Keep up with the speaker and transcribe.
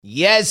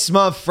Yes,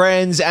 my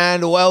friends,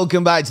 and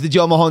welcome back to the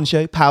John Mahon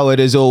Show, powered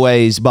as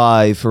always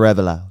by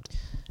Forever Loud.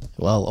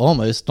 Well,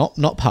 almost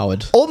not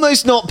powered.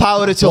 Almost not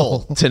powered at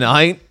all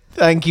tonight.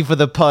 Thank you for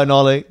the pun,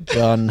 Ollie.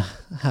 John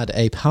had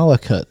a power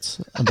cut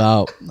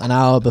about an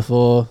hour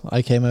before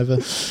I came over.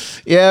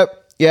 Yeah,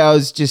 I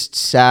was just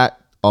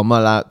sat on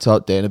my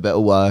laptop doing a bit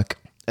of work,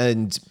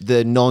 and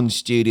the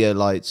non-studio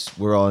lights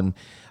were on,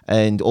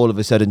 and all of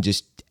a sudden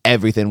just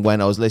everything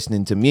went. I was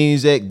listening to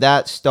music,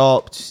 that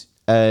stopped.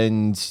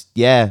 And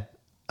yeah,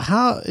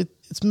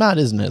 it's mad,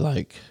 isn't it?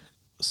 Like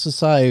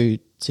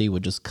society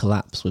would just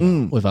collapse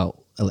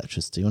without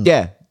electricity. Wouldn't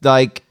yeah,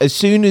 like as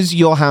soon as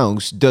your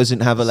house doesn't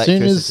have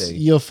electricity, as soon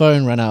as your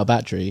phone ran out of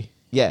battery,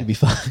 you'd be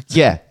fine.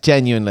 Yeah,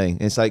 genuinely,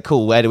 it's like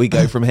cool. Where do we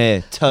go from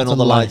here? Turn all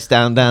the lights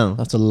down.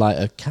 That's to light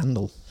a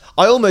candle.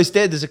 I almost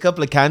did. There's a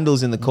couple of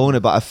candles in the corner,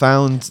 but I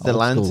found the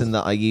lantern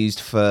that I used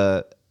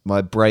for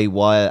my Bray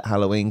Wyatt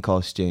Halloween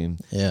costume.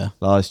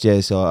 Last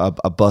year, so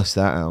I bust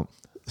that out.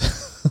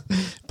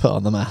 Put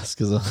on the mask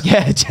as well.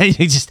 Yeah, Jamie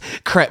just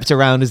crept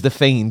around as the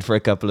Fiend for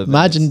a couple of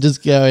minutes. Imagine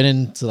just going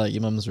into like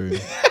your mum's room.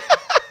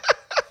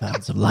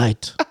 Found some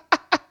light.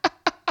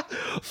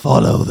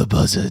 Follow the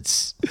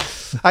buzzards.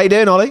 How you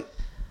doing, Ollie?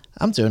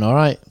 I'm doing all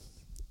right.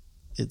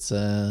 It's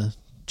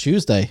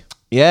Tuesday.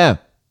 Yeah.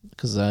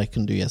 Because I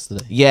couldn't do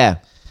yesterday. Yeah.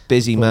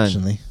 Busy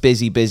man.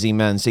 Busy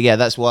man. So yeah,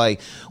 that's why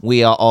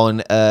we are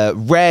on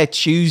Rare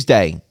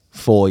Tuesday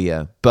for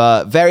you,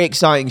 but very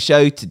exciting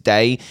show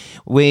today.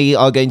 We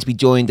are going to be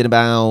joined in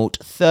about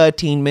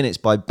 13 minutes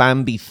by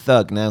Bambie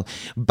Thug. Now,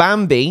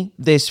 Bambie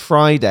this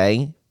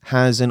Friday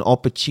has an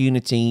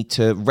opportunity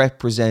to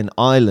represent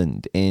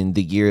Ireland in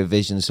the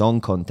Eurovision Song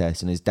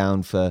Contest and is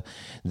down for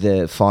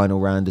the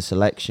final round of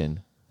selection.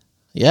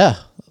 Yeah,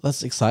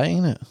 that's exciting,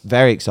 isn't it?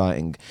 Very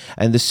exciting.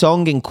 And the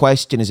song in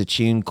question is a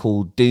tune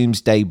called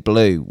Doomsday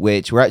Blue,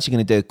 which we're actually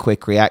going to do a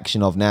quick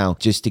reaction of now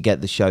just to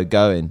get the show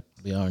going.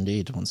 We are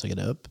indeed, once I get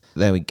it up.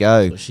 There we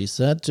go. That's what she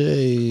said.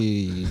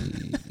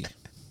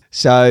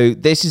 So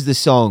this is the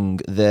song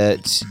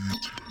that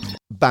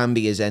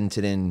Bambie has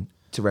entered in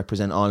to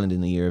represent Ireland in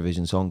the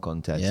Eurovision Song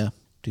Contest. Yeah.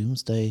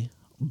 Doomsday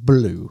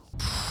Blue.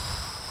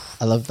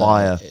 I love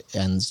Fire. that it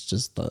ends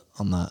just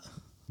on that.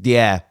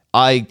 Yeah.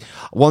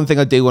 One thing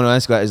I do want to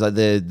ask about is like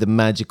the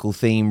magical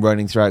theme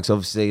running throughout, because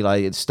obviously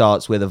like it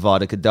starts with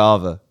Avada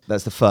Kedavra.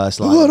 That's the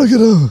first line. Avada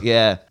Kedavra.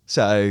 Yeah.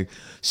 So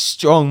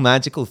strong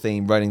magical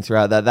theme running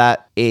throughout that.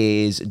 That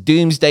is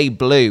Doomsday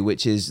Blue,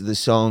 which is the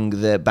song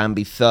that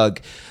Bambie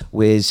Thug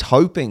was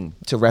hoping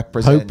to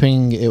represent.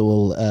 Hoping it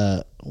will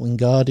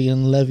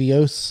Wingardium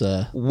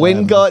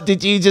Leviosa.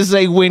 Did you just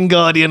say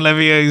Wingardium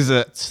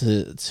Leviosa?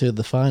 To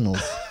the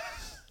finals.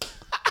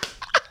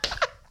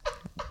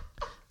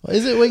 What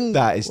is it?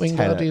 That is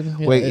Wingardium.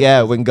 10.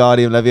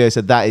 Wingardium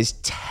Leviosa. That is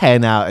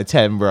 10 out of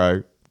 10,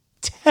 bro.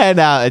 10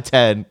 out of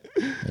 10.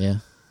 Yeah.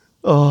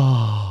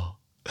 Oh.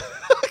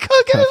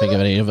 I can't think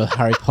of any other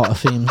Harry Potter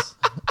themes.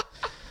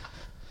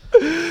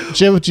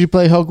 Did you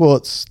play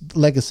Hogwarts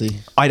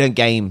Legacy? I don't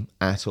game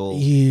at all.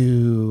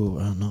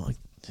 You're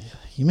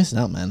missing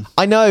out, man.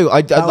 I know.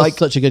 That was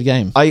such a good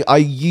game. I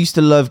used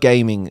to love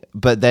gaming,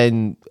 but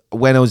then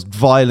when I was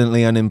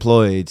violently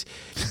unemployed,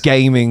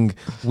 gaming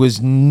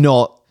was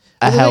not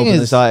a help in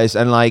the slightest.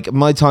 And like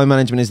my time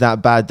management is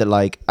that bad that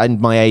like,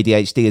 and my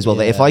ADHD as well,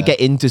 that if I get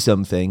into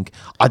something,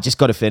 I just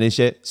got to finish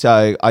it.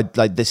 So I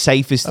like the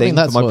safest thing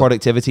for my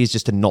productivity is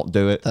just to not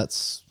do it.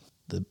 That's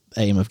the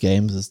aim of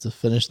games, is to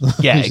finish them.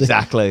 Yeah,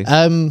 exactly.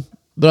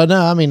 But I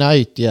know, I mean,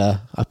 I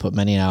put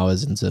many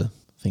hours into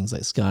things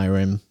like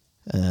Skyrim,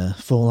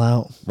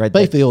 Fallout,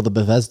 basically all the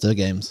Bethesda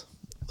games,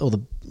 all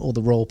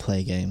the role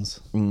play games.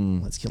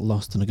 Let's get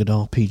lost in a good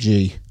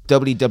RPG.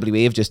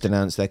 WWE have just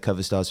announced their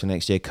cover stars for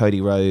next year. Cody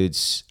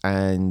Rhodes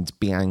and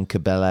Bianca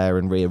Belair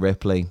and Rhea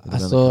Ripley.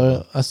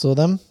 I saw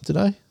them. Did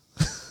I?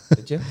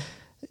 Did you?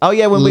 Oh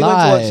yeah, when we went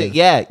to watch it.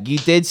 Yeah, you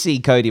did see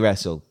Cody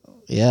wrestle.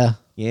 Yeah.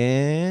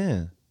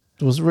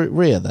 Was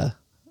Rhea there?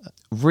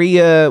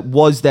 Rhea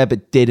was there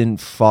but didn't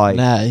fight.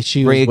 Nah,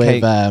 she was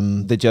with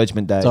the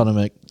Judgment Day.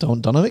 Dominic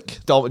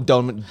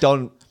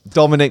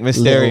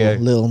Mysterio.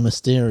 Little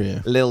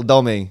Mysterio. Little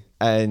Dommy.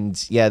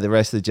 And yeah, the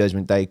rest of the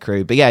Judgment Day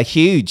crew. But yeah,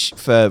 huge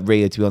for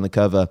Rhea to be on the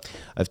cover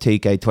of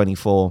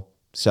 2K24.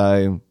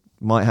 So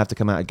might have to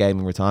come out of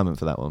gaming retirement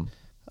for that one.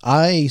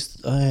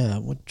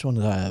 Which one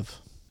did I have?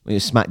 It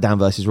was SmackDown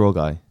versus Raw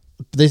guy.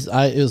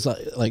 It was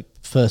like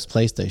first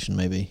PlayStation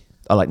maybe.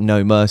 Oh, like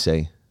No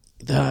Mercy.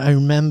 I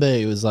remember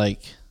it was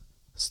like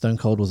Stone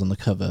Cold was on the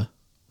cover.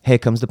 Here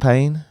Comes the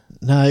Pain?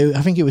 No,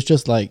 I think it was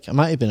just like, it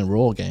might have been a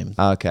Raw game.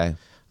 Okay.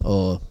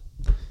 Or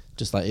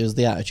just like, it was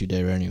the Attitude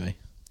Era anyway.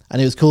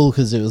 And it was cool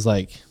because it was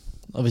like,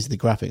 obviously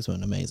the graphics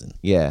weren't amazing.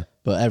 Yeah.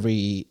 But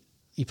you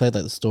played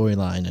like the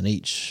storyline, and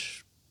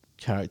each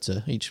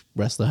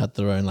wrestler had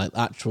their own like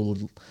actual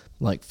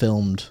like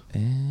filmed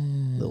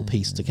little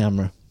piece to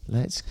camera.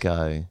 Let's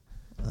go.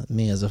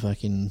 Me as a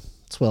fucking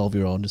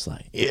 12-year-old just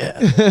like, yeah.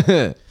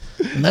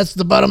 And that's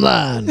the bottom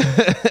line.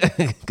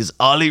 Because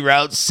Ollie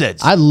Rout said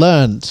so. I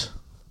learned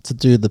to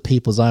do the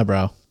people's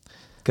eyebrow.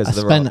 I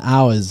spent Rock.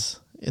 hours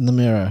in the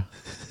mirror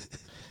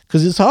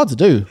because it's hard to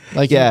do.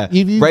 Like,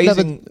 you've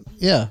raising.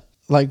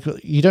 Like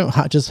you don't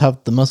just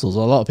have the muscles. A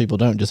lot of people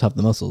don't just have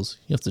the muscles.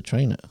 You have to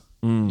train it.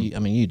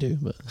 You do,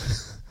 but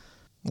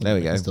there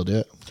we go. Still do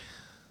it.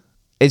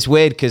 It's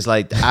weird because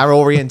like our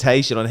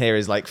orientation on here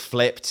is like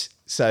flipped.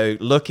 So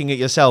looking at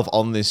yourself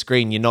on this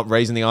screen, you're not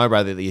raising the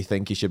eyebrow that you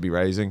think you should be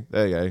raising.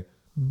 There you go.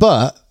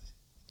 But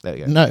there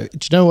you go. No, do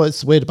you know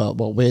what's weird about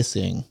what we're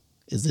seeing?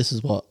 This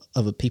is what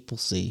other people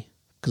see,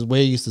 because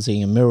we're used to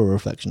seeing a mirror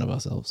reflection of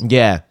ourselves.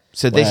 Yeah.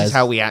 So this is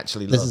how we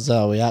actually look. This is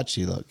how we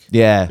actually look.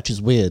 Yeah. Which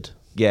is weird.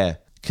 Yeah.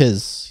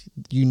 Because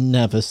you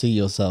never see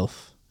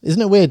yourself.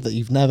 Isn't it weird that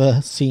you've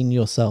never seen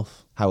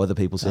yourself? How other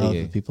people see you.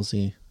 Other people see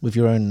you. With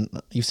your own,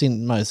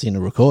 might have seen a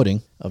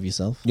recording of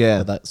yourself. Yeah.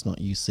 But that's not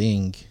you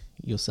seeing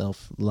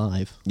yourself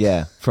live.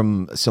 Yeah.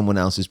 From someone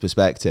else's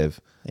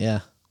perspective. Yeah.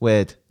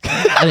 Weird.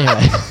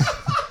 Anyway.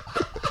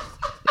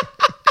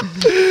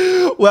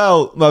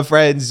 Well, my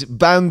friends,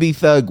 Bambie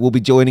Thug will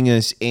be joining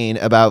us in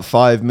about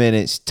 5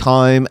 minutes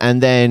time.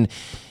 And then,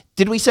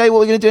 did we say what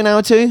we're going to do in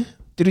hour 2?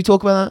 Did we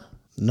talk about that?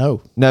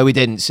 No, we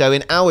didn't. So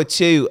in hour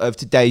 2 of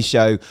today's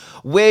show,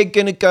 we're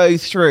going to go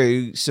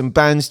through some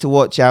bands to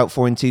watch out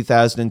for in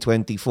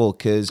 2024.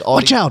 Because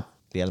watch out!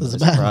 The element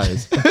of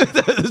surprise.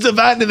 There's a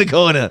band in the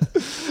corner.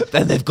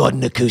 Then they've got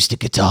an acoustic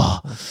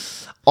guitar.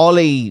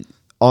 Ollie,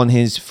 on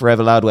his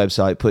Forever Loud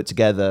website, put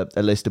together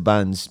a list of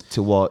bands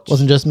to watch.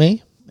 Wasn't just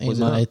me.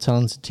 My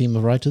talented team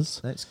of writers.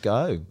 Let's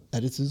go.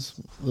 Editors.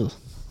 Ugh.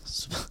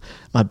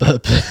 My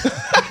burp.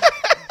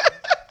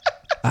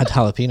 I had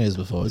jalapenos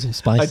before. It was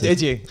spicy. Oh,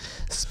 did you?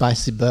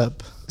 Spicy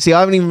burp. See, I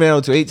haven't even been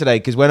able to eat today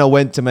because when I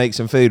went to make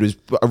some food was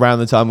around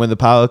the time when the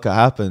power cut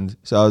happened.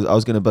 So I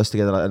was going to bust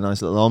together like a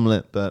nice little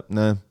omelette, but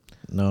no.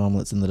 No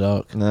omelets in the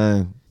dark.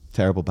 No.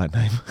 Terrible bad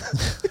name.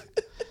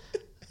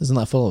 Isn't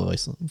that Fall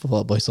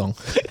Out Boy song?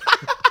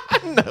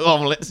 No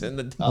omelets in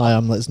the dark. My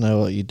omelets know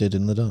what you did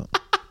in the dark.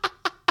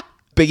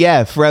 But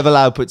yeah, Forever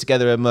Loud put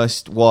together a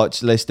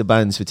must-watch list of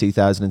bands for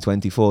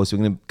 2024. So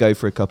we're going to go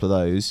for a couple of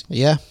those.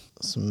 Yeah.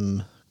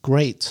 Some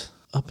great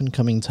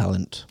up-and-coming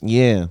talent.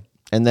 Yeah.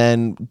 And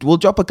then we'll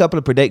drop a couple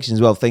of predictions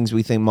as well, things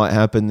we think might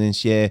happen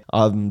this year.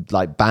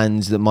 Like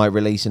bands that might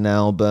release an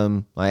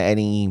album, like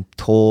any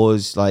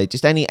tours, like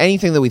just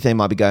anything that we think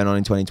might be going on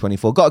in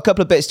 2024. Got a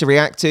couple of bits to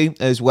react to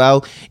as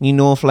well. New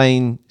North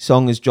Lane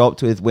song has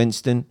dropped with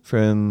Winston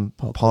from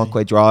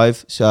Parkway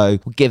Drive. So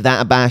we'll give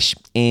that a bash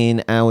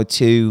in hour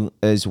 2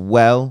 as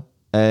well.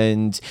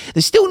 And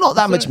there's still not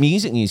that much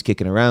music news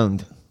kicking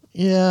around.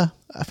 Yeah.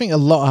 I think a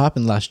lot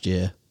happened last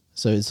year.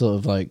 So it's sort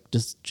of like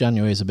just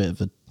January is a bit of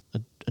a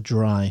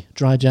dry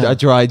Jan. A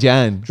dry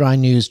Jan. Dry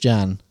news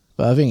Jan.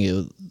 But I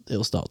think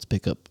it'll start to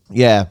pick up.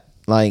 Yeah.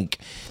 Like,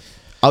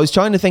 I was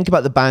trying to think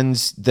about the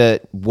bands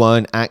that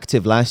weren't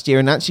active last year.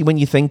 And actually, when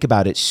you think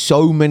about it,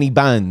 so many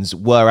bands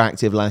were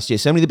active last year.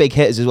 So many of the big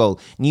hitters as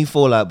well. New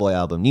Fall Out Boy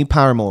album, new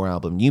Paramore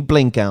album, new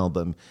Blink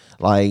album.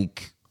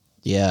 Like,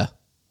 yeah.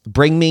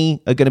 Bring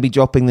Me are going to be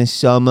dropping this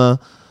summer.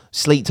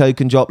 Sleep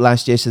Token dropped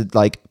last year. So,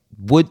 like,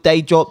 would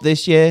they drop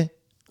this year?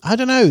 I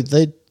don't know.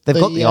 They've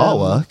got the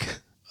artwork.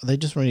 They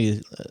just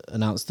really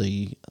announced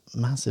the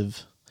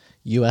massive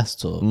US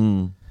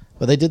tour.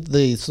 But they did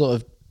the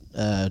sort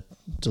of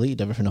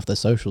deleted everything off their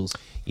socials.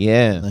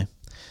 Yeah.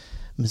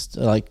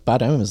 Like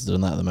Bad Omens is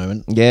doing that at the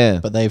moment. Yeah.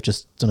 But they've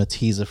just done a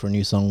teaser for a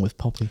new song with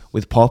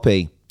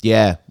Poppy.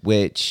 Yeah,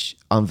 which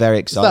I'm very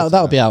excited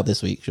That'll be out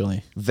this week,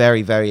 surely.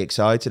 Very, very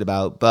excited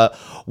about. But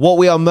what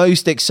we are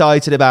most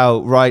excited about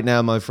right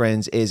now, my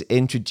friends, is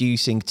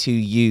introducing to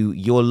you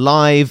your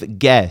live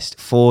guest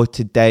for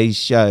today's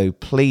show.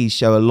 Please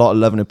show a lot of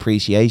love and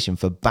appreciation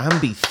for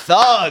Bambie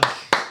Thug.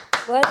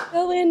 What's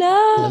going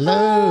on?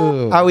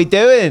 Hello. How are we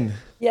doing?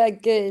 Yeah,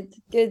 good.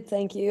 Good,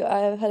 thank you.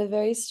 I've had a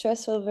very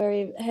stressful,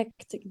 very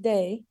hectic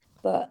day,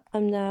 but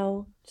I'm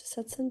now just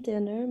had some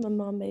dinner. My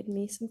mom made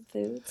me some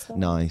food. So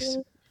Nice.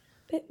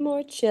 Bit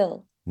more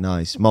chill.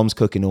 Nice. Mom's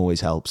cooking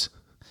always helps.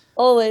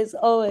 Always.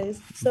 So Nice.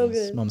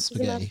 good. Mom's She's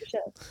a spaghetti. master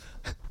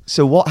chef.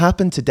 So what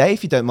happened today,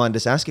 if you don't mind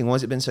us asking? Why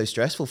has it been so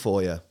stressful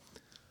for you?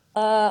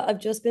 I've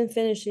just been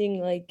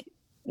finishing like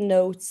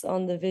notes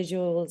on the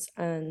visuals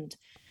and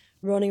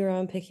running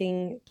around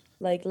picking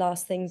like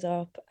last things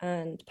up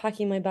and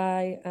packing my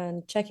bag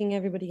and checking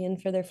everybody in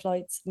for their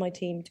flights, my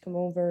team to come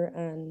over,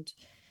 and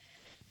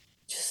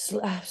just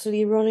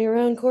absolutely running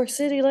around Cork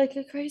City like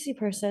a crazy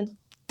person.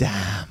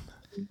 Damn.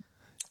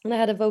 And I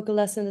had a vocal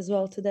lesson as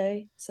well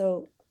today,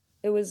 so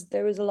there was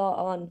a lot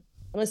on,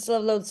 and I still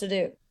have loads to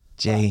do.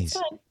 Jeez.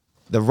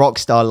 The rock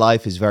star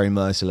life is very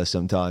merciless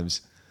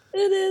sometimes. It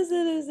is.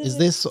 Is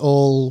this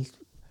all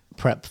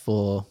prep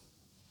for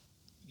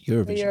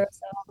Eurovision?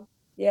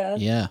 Yeah.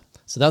 Yeah.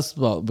 So that's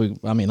what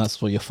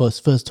that's what your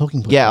first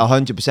talking point. Yeah,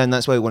 100%.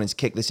 That's why we wanted to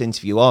kick this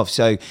interview off.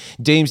 So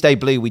Doomsday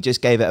Blue, we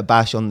just gave it a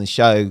bash on the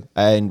show,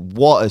 and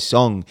what a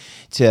song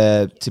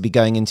to be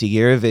going into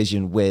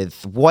Eurovision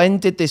with. When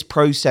did this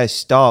process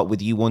start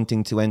with you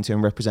wanting to enter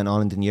and represent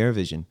Ireland in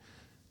Eurovision?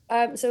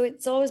 So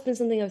it's always been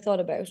something I've thought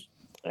about,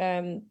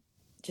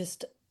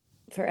 just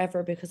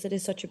forever, because it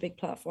is such a big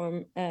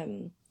platform.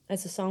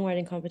 As a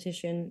songwriting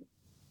competition,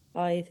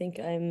 I think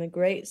I'm a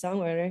great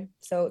songwriter,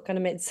 so it kind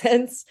of made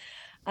sense.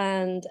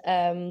 And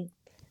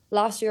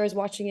last year I was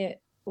watching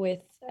it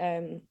with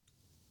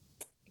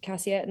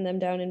Cassiette and them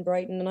down in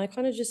Brighton, and I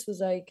kind of just was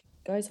like,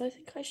 guys, I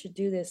think I should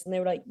do this. And they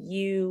were like,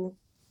 you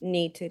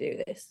need to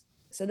do this.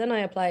 So then I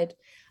applied,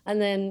 and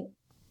then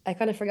I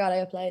kind of forgot I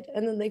applied,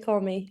 and then they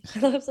called me,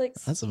 and I was like,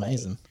 that's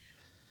amazing.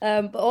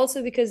 But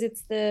also because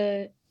it's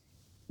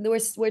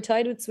we're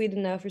tied with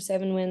Sweden now for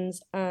 7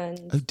 wins,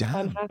 and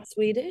I'm half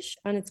Swedish,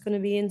 and it's going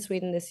to be in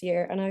Sweden this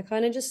year, and I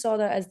kind of just saw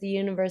that as the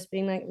universe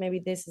being like, maybe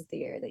this is the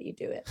year that you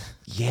do it.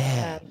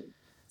 Yeah.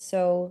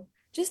 So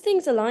just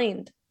things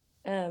aligned.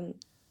 And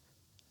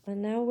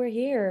now we're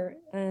here,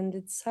 and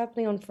it's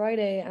happening on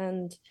Friday,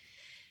 and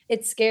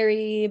it's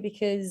scary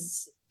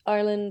because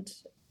Ireland,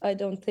 I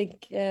don't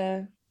think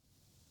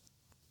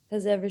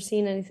has ever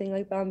seen anything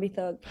like Bambie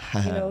Thug.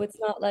 You know, it's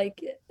not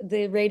like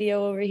the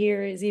radio over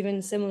here is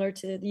even similar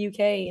to the UK,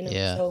 you know.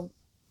 Yeah. So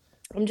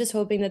I'm just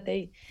hoping that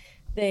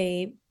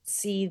they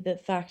see the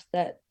fact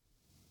that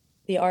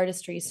the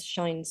artistry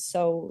shines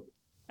so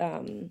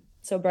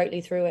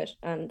brightly through it,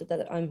 and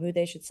that I'm who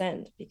they should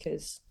send,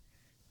 because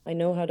I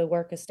know how to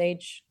work a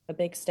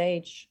big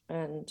stage,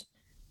 and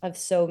I've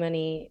so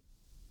many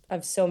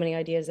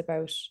ideas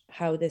about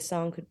how this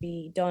song could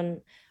be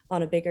done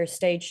on a bigger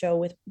stage show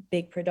with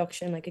big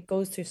production. Like, it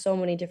goes through so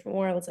many different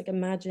worlds. Like,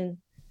 imagine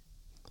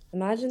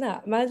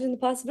the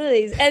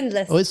possibilities,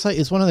 endless. Oh,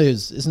 it's one of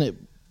those, isn't it,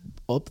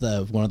 up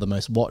there, one of the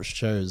most watched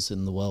shows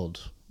in the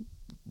world,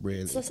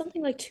 really. So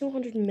something like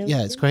 200 million.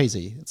 Yeah, it's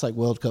crazy. It's like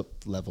World Cup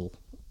level.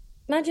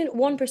 Imagine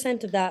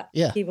 1% of that,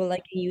 yeah, people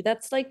liking you.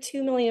 That's like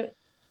 2 million.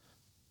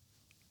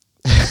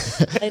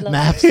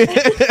 Maths.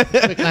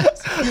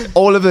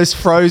 All of us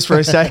froze for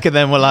a second,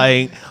 then we're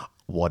like,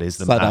 what is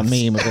the maths? Like that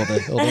meme of all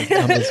the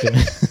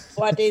numbers.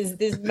 What is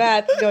this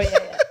math? No,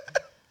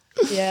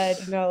 yeah, I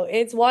don't know.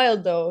 It's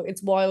wild though.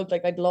 It's wild.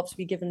 Like, I'd love to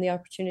be given the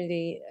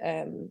opportunity.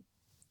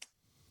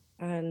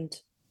 And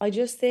I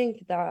just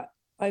think that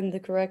I'm the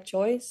correct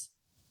choice.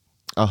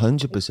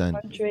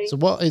 100%. So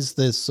what is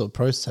this sort of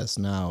process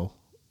now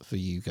for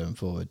you going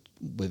forward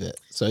with it?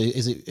 So are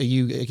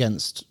you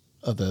against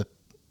other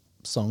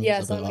songs?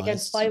 Yes, I'm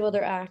against 5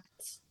 other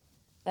acts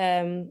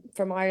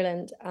from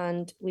Ireland,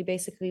 and we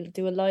basically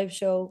do a live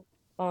show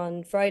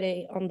on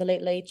Friday on the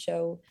Late Late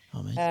Show,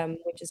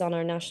 which is on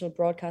our national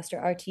broadcaster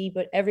RT,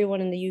 but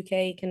everyone in the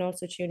UK can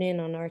also tune in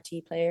on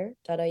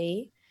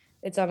rtplayer.ie.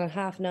 It's on at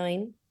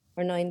 9:30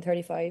 or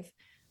 9:35,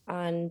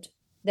 and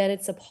then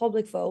it's a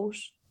public vote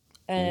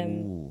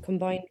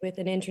combined with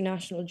an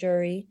international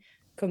jury,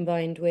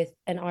 combined with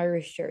an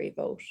Irish jury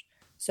vote.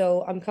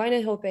 So I'm kind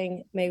of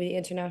hoping maybe the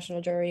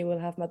international jury will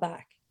have my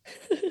back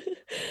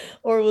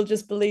or will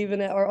just believe in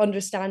it or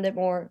understand it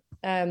more.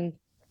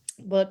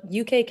 But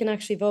UK can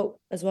actually vote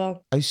as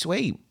well. Oh,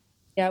 sweet.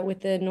 Yeah,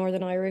 with the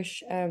Northern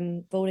Irish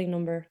voting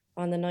number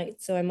on the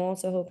night. So I'm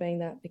also hoping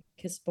that,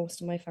 because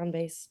most of my fan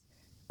base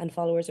and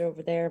followers are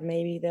over there,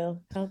 maybe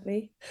they'll help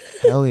me.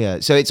 Hell yeah.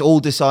 So it's all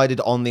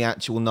decided on the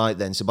actual night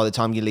then. So by the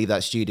time you leave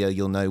that studio,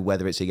 you'll know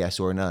whether it's a yes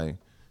or a no.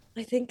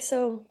 I think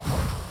so.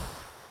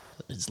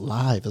 It's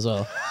live as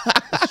well.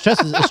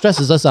 It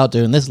stresses us out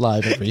doing this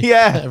live every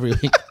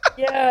week.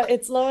 Yeah,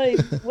 it's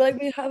live. Like,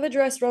 we have a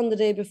dress run the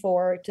day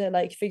before to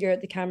like figure out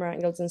the camera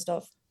angles and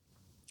stuff.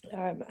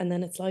 And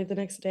then it's live the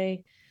next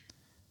day,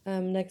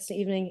 next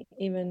evening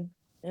even.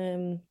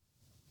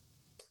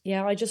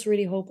 Yeah, I just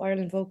really hope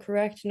Ireland vote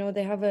correct. You know,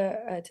 they have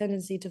a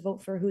tendency to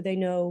vote for who they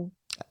know.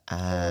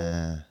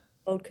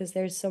 Vote because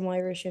there's some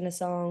Irish in a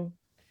song.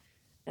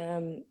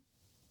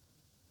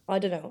 I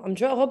don't know. I'm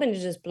hoping to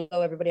just blow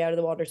everybody out of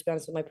the water, to be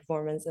honest, with my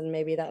performance, and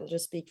maybe that'll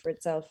just speak for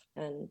itself.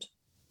 And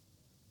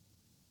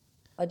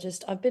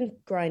I've been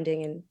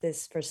grinding in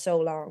this for so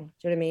long.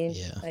 Do you know what I mean?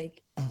 Yeah.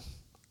 Like,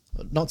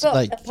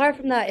 apart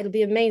from that, it'll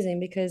be amazing,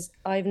 because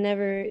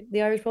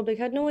the Irish public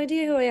had no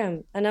idea who I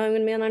am, and now I'm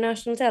going to be on our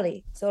national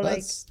telly. So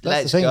let's go.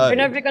 You're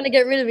never going to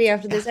get rid of me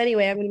after this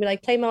anyway. I'm going to be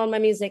like, play all my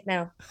music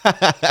now.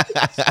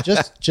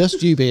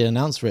 just you being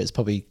announced for it's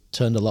probably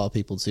turned a lot of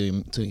people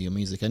to your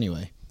music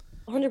anyway.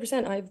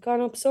 100%. I've gone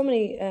up so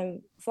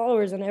many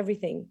followers and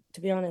everything,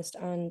 to be honest,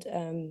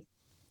 and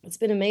it's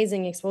been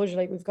amazing exposure.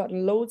 Like, we've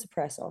gotten loads of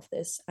press off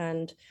this,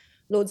 and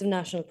loads of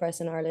national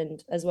press in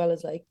Ireland, as well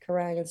as like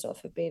Kerrang and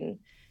stuff, have been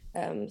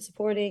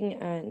supporting,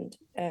 and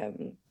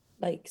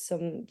like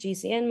some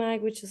GCN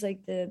mag, which is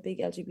like the big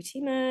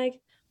LGBT mag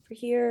for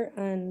here.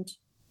 And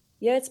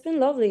yeah, it's been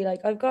lovely.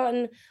 Like, I've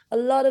gotten a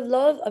lot of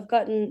love. I've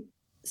gotten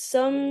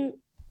some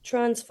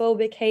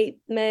transphobic hate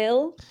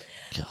mail.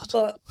 God.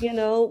 But you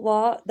know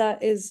what,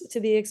 that is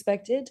to be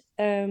expected.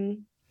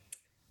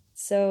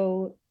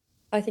 So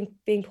I think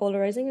being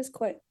polarizing is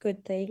quite a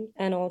good thing,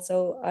 and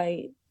also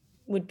I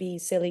would be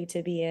silly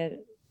to be a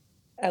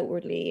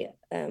outwardly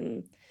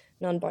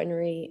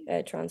non-binary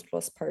trans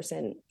plus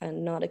person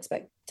and not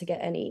expect to get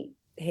any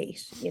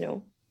hate, you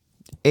know.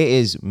 It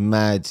is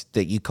mad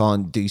that you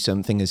can't do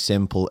something as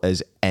simple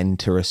as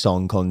enter a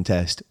song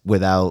contest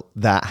without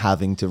that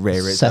having to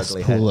rear its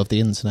ugly head. Cesspool of the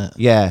internet.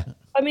 Yeah.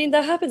 I mean,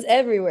 that happens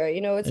everywhere, you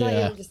know. It's not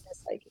even just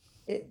this,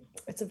 like,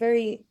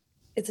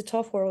 it's a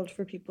tough world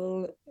for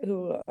people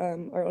who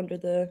are under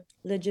the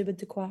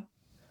LGBTQ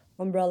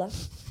umbrella.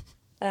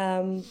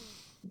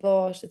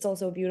 But it's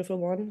also a beautiful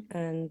one,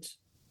 and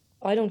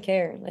I don't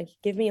care. Like,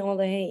 give me all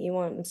the hate you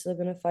want. I'm still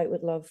gonna fight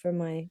with love for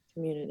my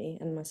community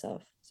and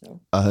myself.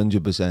 So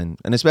 100%.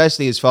 And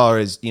especially as far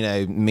as,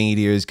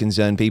 media is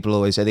concerned, people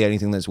always say the only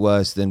thing that's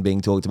worse than being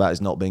talked about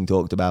is not being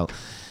talked about.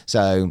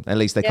 So at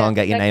least they can't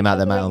get your name out of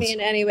their mouths. Me in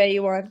any way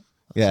you want.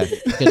 Yeah.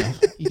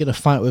 You're gonna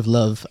fight with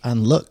love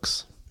and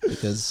looks,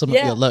 because some of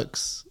your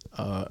looks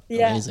are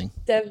amazing.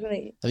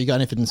 Definitely. Have you got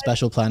anything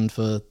special planned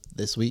for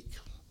this week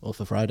or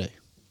for Friday?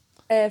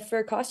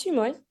 For costume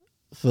wise?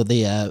 For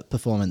the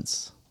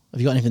performance. Have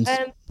you got anything?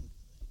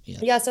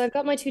 Yeah, so I've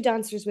got my 2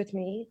 dancers with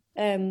me.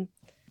 If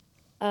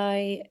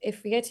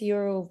we get to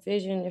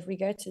Eurovision, if we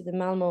get to the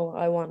Malmo,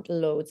 I want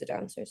loads of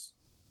dancers.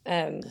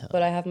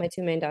 But I have my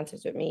 2 main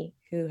dancers with me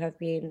who have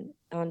been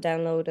on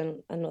Download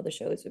and other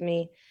shows with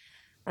me.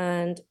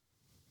 And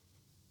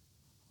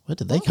where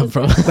did they come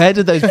from? Where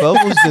did those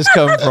bubbles just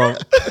come from?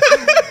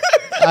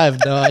 I have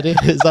no idea.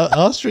 Is that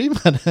our stream?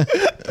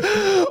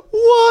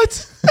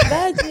 What?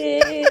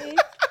 Magic.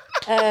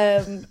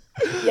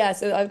 Yeah,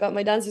 so I've got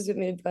my dancers with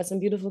me. We've got some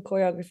beautiful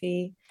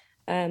choreography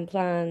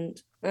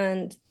planned.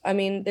 And I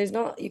mean,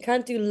 you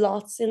can't do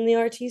lots in the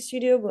RT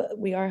studio, but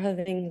we are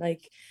having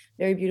like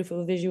very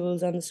beautiful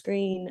visuals on the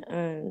screen.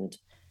 And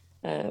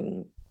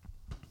I'm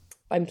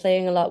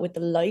playing a lot with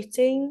the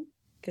lighting,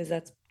 because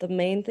that's the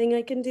main thing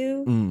I can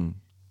do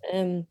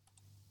to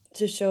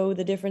show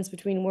the difference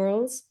between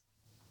worlds.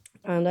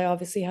 And I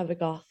obviously have a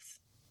goth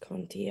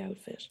Conti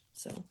outfit.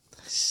 So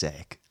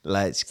sick.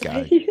 Let's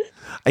go.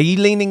 Are you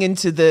leaning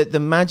into the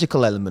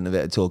magical element of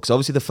it at all? Because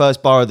obviously the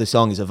first bar of the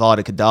song is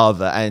Avada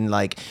Kedavra, and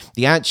like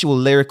the actual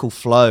lyrical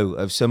flow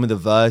of some of the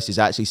verses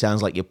actually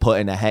sounds like you're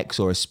putting a hex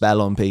or a spell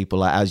on people,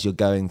 like, as you're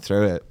going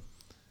through it.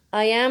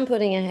 I am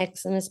putting a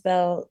hex and a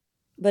spell,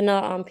 but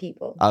not on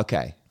people.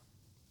 Okay.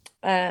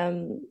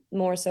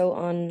 More so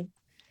on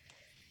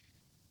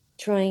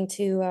trying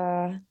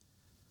to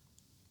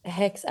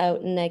hex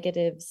out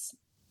negatives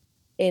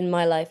in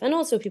my life and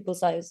also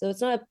people's lives. So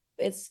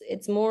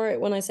it's more,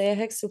 when I say a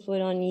hex to put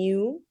on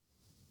you,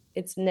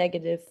 it's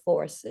negative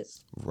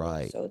forces.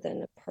 Right. So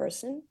then a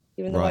person,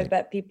 even though I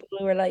bet people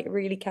who are like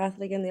really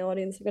Catholic in the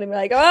audience are going to be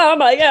like, oh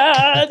my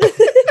God.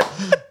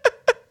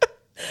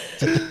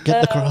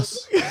 Get the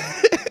cross.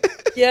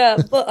 Yeah.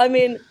 But I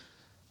mean,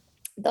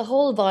 the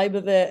whole vibe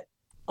of it,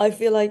 I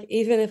feel like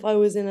even if I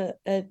was in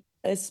a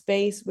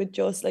space with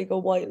just like a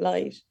white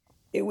light,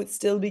 it would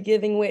still be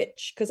giving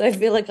witch, because I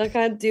feel like I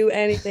can't do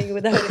anything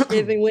without it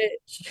giving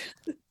witch.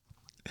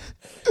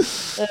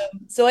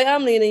 So I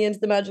am leaning into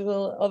the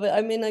magical of it.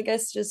 I mean, I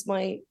guess just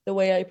the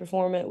way I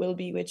perform it will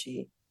be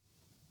witchy.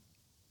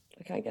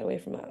 I can't get away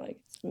from that. Like,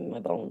 it's in my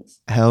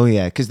bones. Hell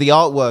yeah. Because the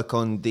artwork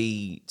on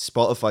the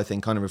Spotify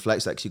thing kind of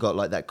reflects that, because you got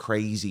like that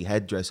crazy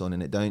headdress on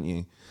in it, don't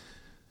you?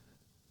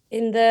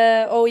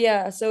 So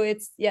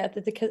it's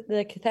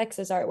the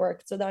cathexis artwork.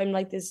 So that I'm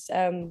like this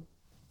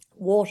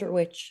water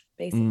witch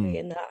basically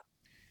in that.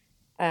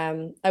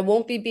 I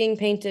won't be being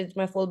painted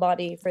my full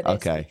body for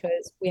this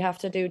because we have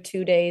to do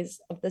 2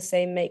 days of the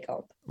same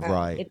makeup.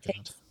 Right. It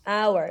takes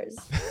hours.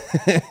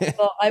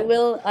 But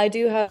I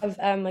do have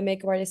my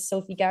makeup artist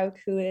Sophie Gauk,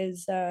 who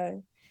is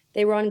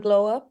they run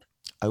Glow Up.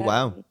 Oh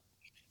wow.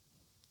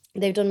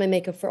 They've done my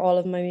makeup for all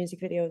of my music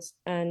videos,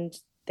 and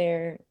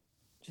they're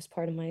just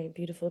part of my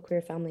beautiful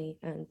queer family,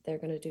 and they're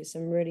going to do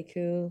some really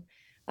cool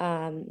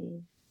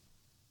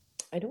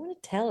I don't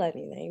want to tell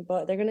anything,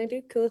 but they're going to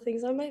do cool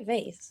things on my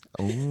face.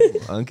 Oh,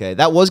 okay.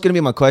 That was going to be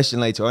my question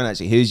later on,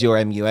 actually. Who's your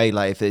MUA?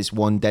 Like, if there's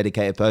one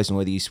dedicated person,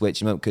 whether you switch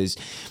them up? Because,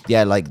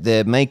 yeah, like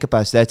the makeup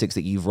aesthetics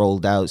that you've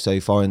rolled out so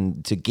far,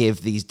 and to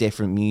give these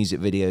different music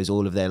videos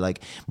all of their, like,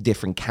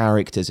 different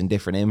characters and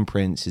different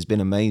imprints has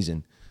been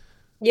amazing.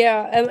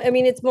 Yeah, I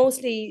mean, it's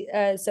mostly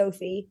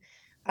Sophie.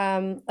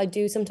 I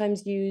do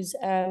sometimes use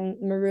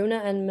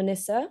Maruna and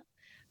Melissa.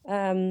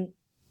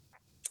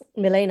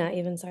 Milena,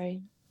 even,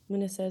 sorry.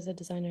 Melissa is a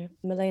designer.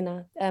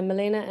 Milena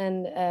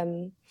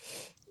and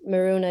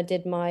Maruna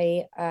did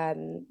my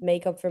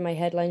makeup for my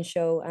headline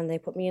show, and they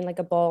put me in like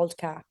a bald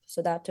cap,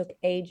 so that took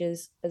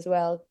ages as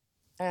well.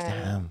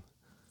 Damn.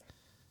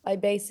 I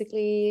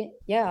basically,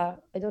 I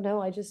don't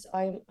know.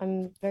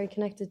 I'm very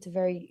connected to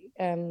very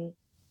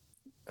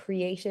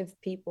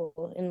creative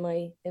people in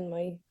my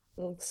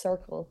little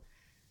circle,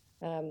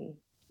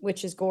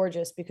 which is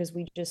gorgeous, because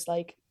we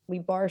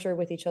barter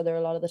with each other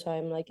a lot of the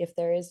time. Like,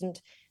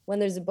 when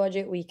there's a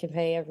budget, we can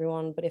pay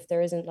everyone, but if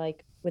there isn't,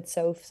 like with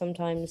Soph,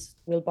 sometimes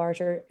we'll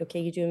barter. Okay,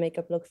 you do a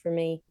makeup look for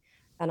me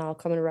and I'll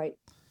come and write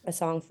a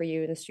song for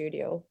you in the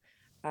studio,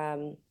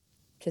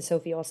 because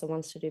Sophie also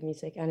wants to do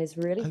music and is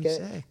really good.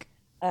 Sick.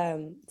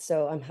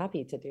 So I'm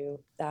happy to do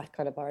that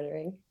kind of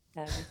bartering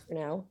for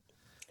now.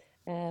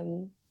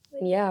 And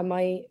yeah,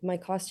 my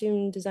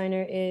costume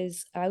designer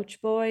is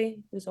Ouch Boy,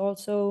 who's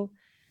also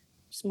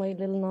just my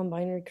little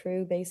non-binary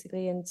crew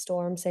basically, and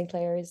Storm St.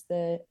 Clair is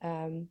the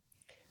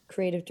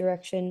creative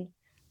direction,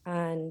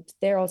 and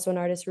they're also an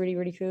artist, really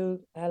really cool,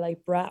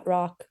 like Brat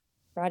Rock,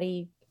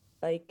 bratty,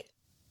 like,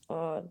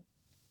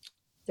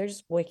 they're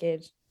just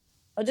wicked.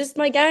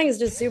 My gang is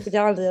just super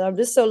talented. I'm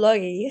just so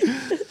lucky.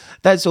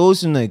 That's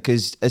awesome though,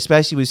 because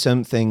especially with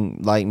something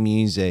like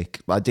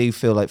music, I do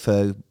feel like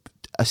for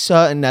a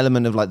certain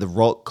element of like the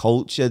rock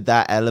culture,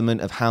 that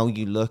element of how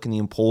you look and the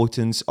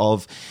importance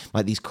of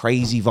like these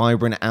crazy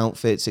vibrant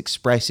outfits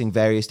expressing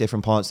various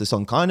different parts of the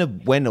song kind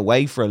of went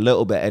away for a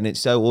little bit. And it's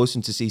so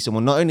awesome to see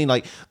someone not only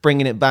like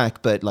bringing it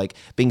back, but like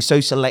being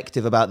so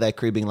selective about their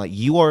crew, being like,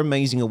 you are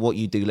amazing at what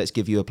you do, let's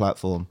give you a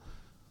platform.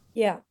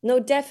 Yeah, no,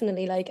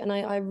 definitely. Like, and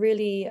I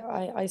really,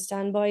 I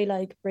stand by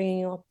like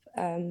bringing up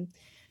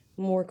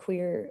more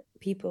queer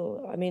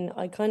people. I mean,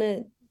 I kind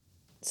of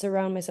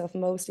surround myself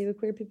mostly with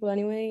queer people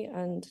anyway,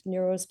 and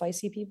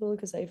neurospicy people,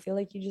 because I feel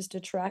like you just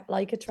attracts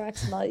like.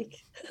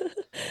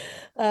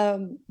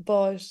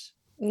 But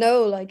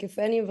no, like if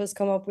any of us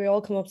come up, we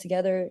all come up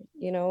together,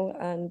 you know,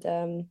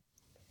 and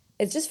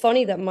it's just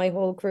funny that my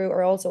whole crew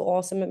are also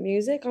awesome at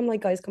music. I'm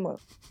like, guys, come on,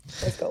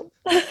 let's go.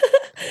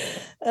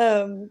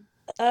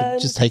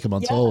 And just take them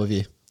on tour with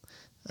you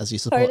as you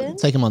support. Pardon?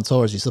 Take them on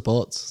tour as you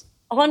support.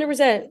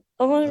 100%,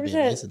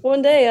 100%.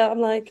 One day I'm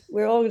like,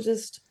 we're all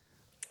just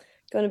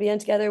going to be in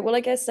together. Well,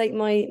 I guess like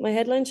my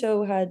headline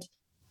show had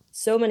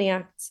so many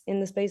acts in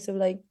the space of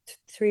like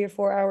 3 or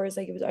 4 hours.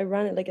 Like I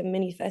ran it like a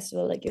mini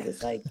festival. Like it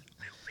was like,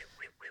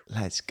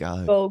 let's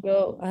go.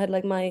 Go. I had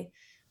like my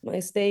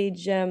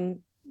stage,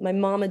 my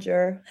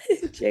momager,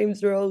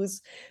 James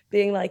Rose,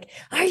 being like,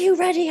 are you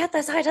ready at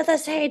the side of the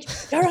stage?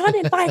 You're on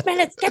in 5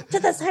 minutes. Get to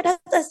the side of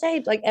the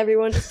stage. Like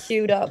everyone just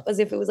queued up as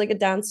if it was like a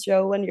dance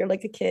show when you're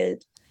like a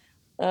kid.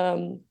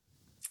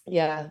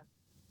 Yeah.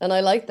 And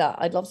I like that.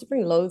 I'd love to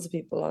bring loads of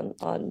people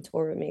on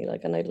tour with me.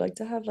 Like, and I'd like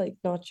to have like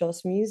not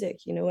just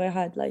music, you know. I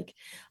had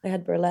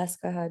burlesque,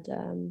 I had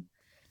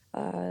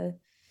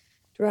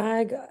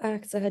drag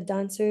acts, I had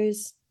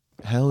dancers.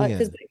 Hell yeah.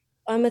 Because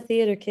I'm a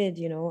theater kid,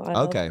 you know.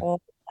 I okay. love all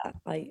of that.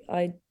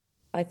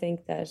 I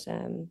think that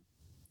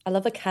I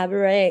love a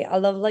cabaret. I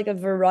love like a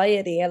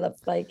variety. I love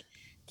like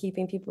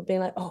keeping people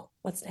being like, oh,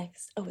 what's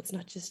next? Oh, it's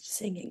not just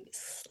singing.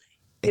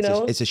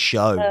 It's a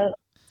show.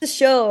 The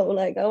show,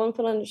 like I want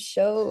to put on a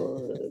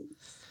show.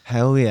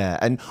 Hell yeah.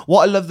 And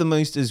what I love the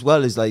most as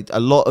well is like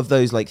a lot of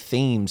those like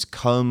themes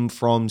come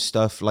from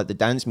stuff like the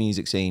dance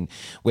music scene,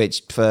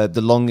 which for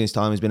the longest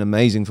time has been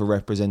amazing for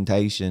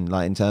representation,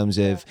 like in terms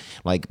of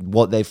like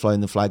what they've flown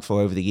the flag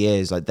for over the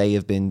years. Like they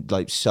have been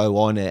like so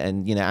on it.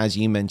 And you know, as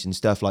you mentioned,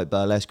 stuff like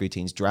burlesque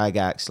routines, drag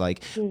acts,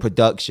 like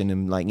production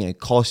and like, you know,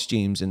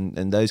 costumes and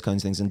those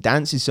kinds of things. And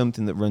dance is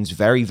something that runs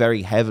very,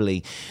 very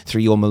heavily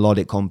through your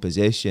melodic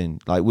composition.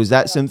 Like, was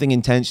that something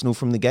intentional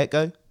from the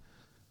get-go?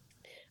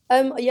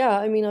 Yeah,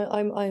 I mean,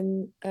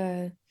 I'm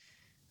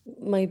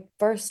my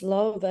first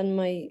love and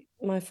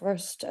my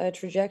first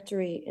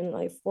trajectory in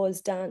life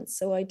was dance.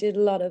 So I did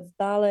a lot of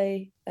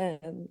ballet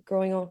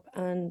growing up,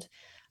 and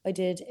I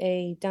did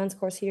a dance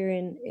course here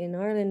in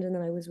Ireland, and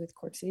then I was with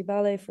Cork City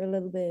Ballet for a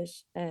little bit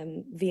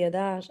via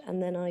that,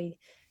 and then I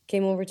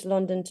came over to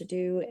London to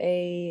do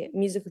a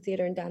musical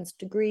theatre and dance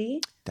degree.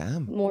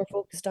 Damn. More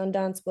focused on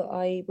dance, but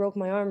I broke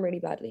my arm really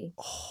badly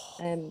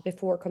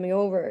before coming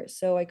over.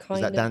 So I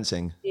kind of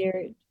dancing?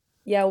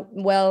 Yeah,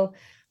 well,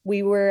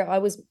 I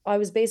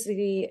was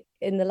basically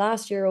in the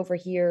last year over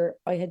here,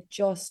 I had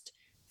just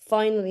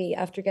finally,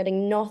 after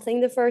getting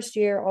nothing the first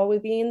year,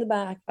 always being in the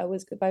back, I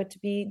was about to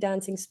be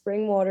dancing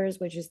Spring Waters,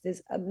 which is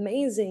this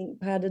amazing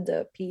pas de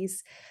deux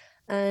piece.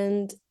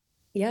 And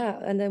yeah,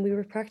 and then we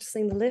were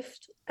practicing the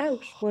lift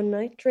out one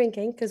night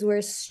drinking because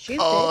we're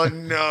stupid. Oh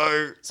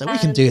no. So we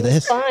can do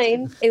this.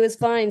 It was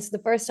fine. So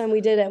the first time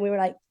we did it, and we were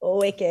like, oh,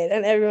 wicked.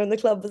 And everyone in the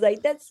club was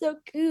like, that's so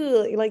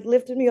cool. He like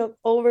lifted me up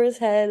over his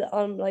head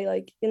on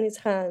like in his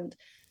hand.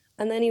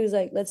 And then he was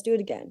like, let's do it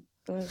again.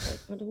 And I was like,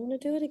 I don't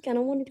want to do it again. I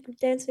want to go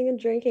dancing and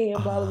drinking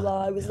and blah, blah,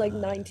 blah. I was like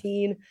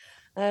 19.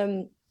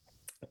 And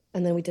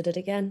then we did it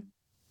again.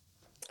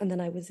 And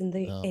then I was in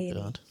the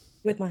A&E.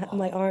 With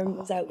my arm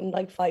was out in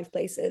like 5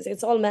 places.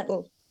 It's all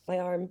metal, my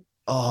arm.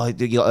 Oh,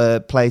 you got a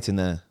plate in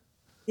there?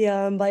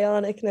 Yeah, I'm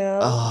bionic now.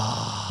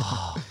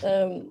 Oh.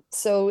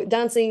 So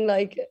dancing,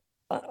 like,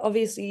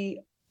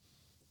 obviously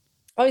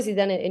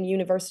then in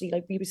university,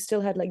 like we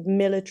still had like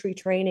military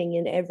training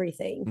in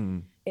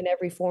everything, in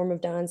every form of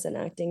dance and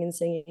acting and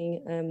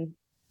singing.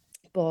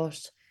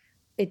 But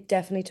it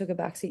definitely took a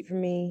backseat for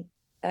me.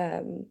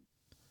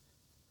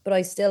 But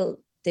I still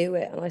do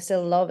it and I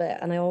still love it.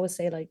 And I always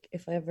say, like,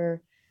 if I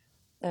ever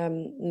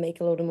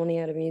make a load of money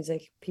out of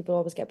music, people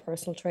always get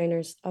personal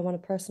trainers. I want a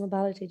personal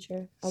ballet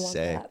teacher. I want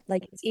that.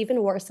 Like, it's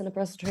even worse than a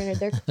personal trainer.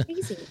 They're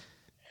crazy.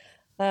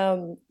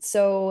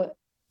 So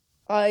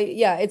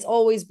it's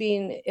always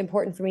been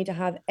important for me to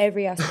have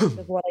every aspect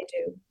of what I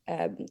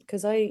do,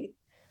 because I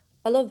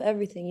love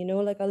everything, you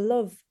know. Like, I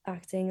love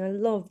acting, I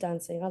love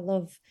dancing, I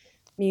love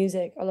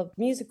music, I love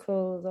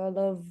musicals, I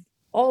love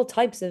all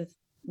types of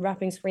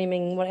rapping,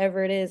 screaming,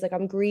 whatever it is. Like,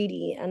 I'm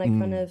greedy, and I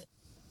kind of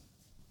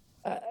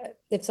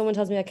if someone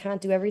tells me I can't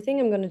do everything,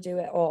 I'm going to do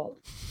it all.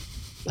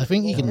 I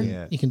think you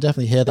can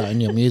definitely hear that in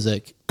your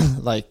music.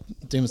 Like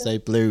Doomsday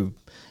Blue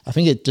I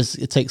think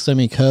it takes so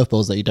many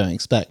curveballs that you don't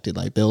expect. It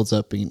like builds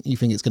up and you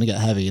think it's going to get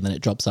heavy, and then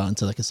it drops out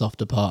into like a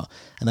softer part.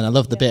 And then I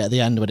love the bit at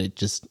the end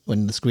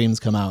when the screams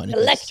come out and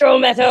electro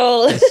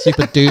metal. It's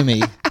super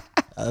doomy.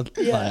 Like,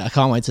 I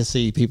can't wait to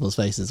see people's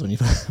faces when you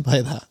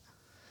play that.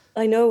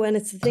 I know, and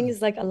the thing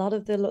is, like, a lot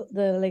of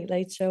the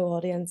late show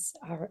audience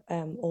are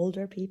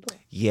older people.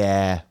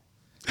 Yeah.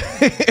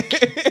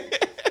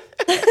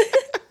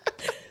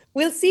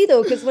 We'll see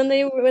though, because when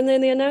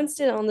they announced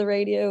it on the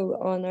radio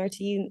on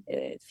RT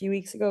a few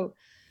weeks ago,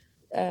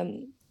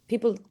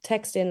 people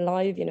text in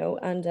live,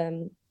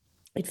 and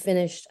it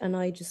finished, and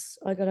I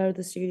got out of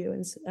the studio,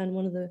 and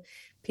one of the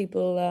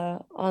people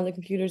on the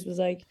computers was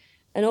like,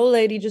 an old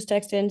lady just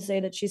texted in to say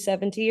that she's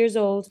 70 years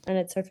old and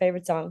it's her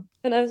favorite song.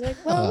 And I was like,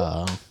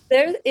 well,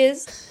 there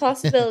is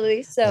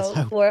possibility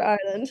for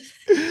Ireland.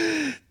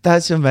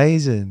 That's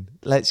amazing.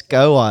 Let's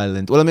go,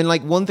 Ireland. Well, I mean,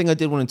 like, one thing I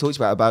did want to talk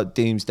about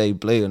Doomsday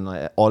Blue, and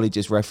like Ollie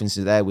just referenced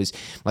it there, was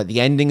like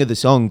the ending of the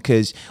song.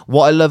 Because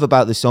what I love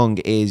about the song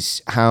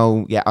is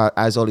how,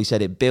 as Ollie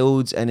said, it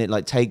builds and it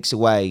like takes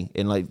away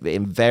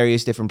in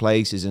various different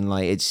places, and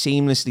like it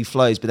seamlessly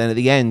flows. But then at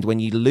the end, when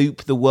you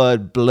loop the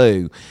word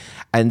blue,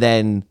 and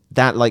then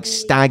that like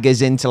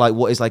staggers into like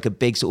what is like a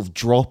big sort of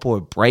drop or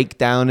a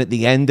breakdown at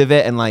the end of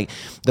it, and like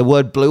the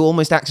word blue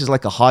almost acts as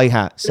like a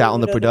hi-hat sat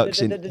on the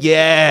production.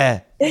 Yeah.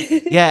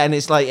 And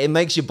it's like it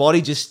makes your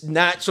body just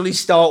naturally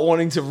start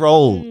wanting to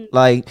roll.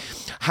 Like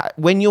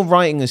when you're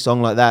writing a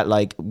song like that,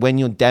 like when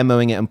you're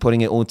demoing it and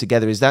putting it all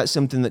together, is that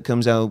something that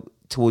comes out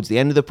towards the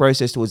end of the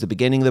process, towards the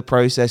beginning of the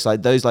process,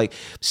 like those like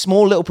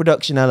small little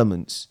production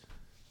elements?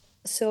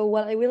 So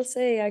what I will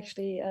say,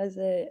 actually, as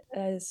a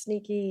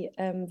sneaky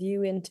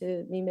view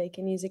into me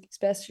making music,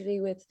 especially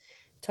with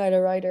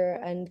Tyler Ryder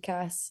and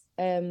Cass,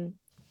 there's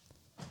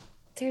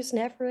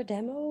never a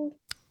demo.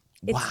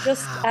 It's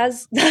just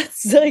as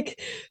that's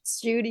like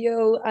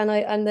studio,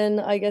 and then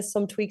I guess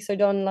some tweaks are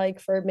done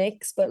like for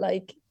mix, but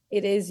like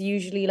it is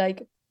usually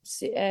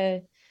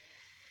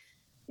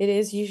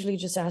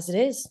just as it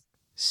is.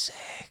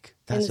 Sick.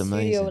 That's in the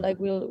amazing. Studio, like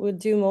we'll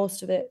do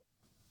most of it,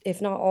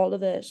 if not all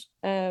of it.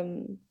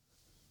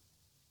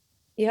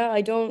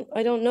 I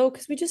don't know,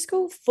 because we just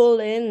go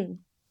full in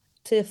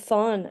to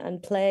fun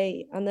and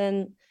play, and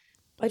then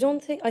I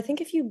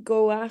think if you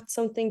go at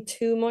something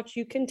too much,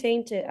 you can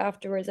taint it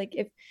afterwards. Like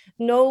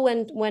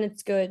when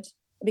it's good,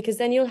 because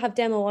then you'll have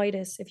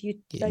demo-itis. If you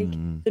so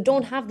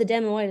don't have the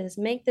demo-itis,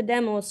 make the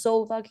demo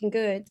so fucking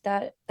good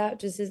that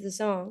just is the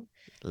song.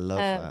 Love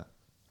that.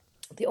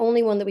 The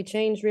only one that we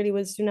changed really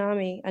was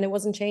Tsunami, and it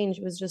wasn't changed.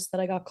 It was just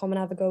that I got Come and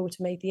Have a Go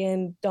to make the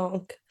end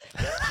donk,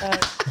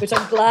 which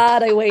I'm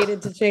glad I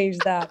waited to change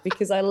that,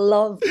 because I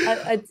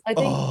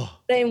think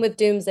same with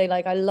Doomsday.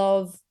 Like I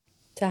love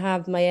to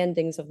have my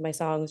endings of my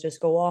songs just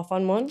go off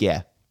on one.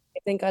 Yeah. I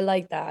think I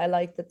like that. I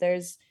like that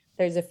there's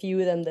a few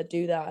of them that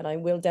do that, and I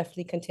will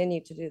definitely continue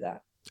to do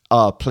that.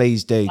 Oh,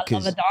 please do,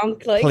 because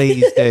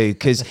please do,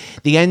 because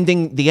the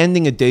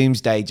ending of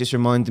Doomsday just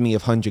reminded me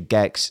of 100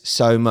 Gex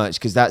so much,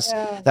 because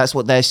that's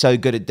what they're so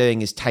good at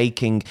doing, is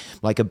taking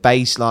like a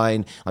bass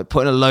line, like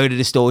putting a load of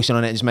distortion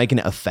on it and just making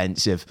it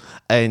offensive,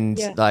 and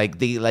like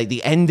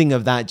the ending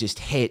of that just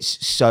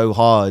hits so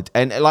hard.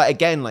 And like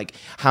again, like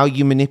how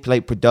you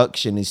manipulate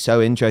production is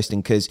so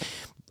interesting, because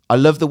I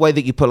love the way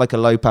that you put like a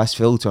low pass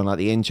filter on like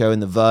the intro and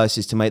the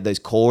verses to make those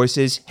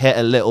choruses hit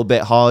a little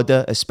bit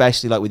harder,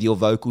 especially like with your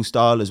vocal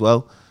style as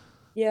well.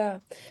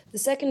 Yeah, the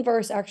second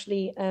verse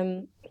actually,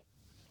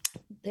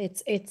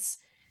 it's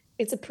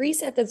a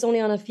preset that's only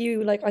on a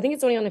few, like I think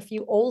it's only on a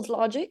few old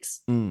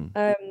Logics.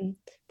 But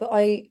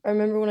I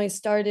remember when I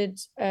started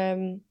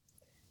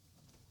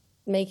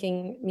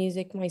making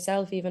music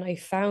myself, even I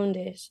found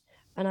it,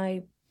 and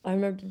I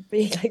remember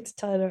being like to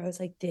Tyler, I was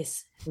like,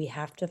 we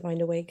have to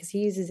find a way, because he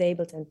uses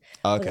Ableton.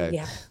 Okay. Like, we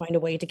have to find a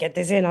way to get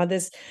this in on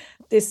this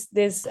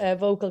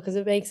vocal, because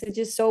it makes it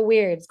just so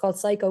weird. It's called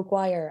Psycho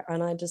Choir,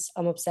 and I'm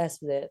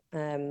obsessed with it.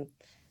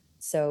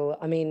 So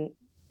I mean,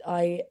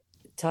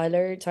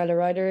 Tyler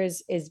Ryder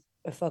is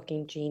a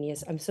fucking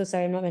genius. I'm so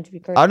sorry, I'm not meant to be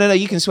cursing. Oh no,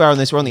 you can swear on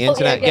this. We're on the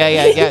internet.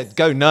 Yeah.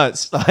 Go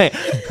nuts. So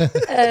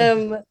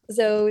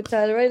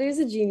Tyler Ryder is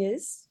a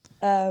genius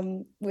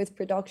with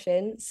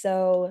production.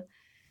 So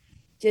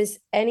just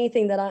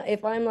anything that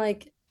if I'm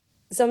like,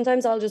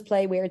 sometimes I'll just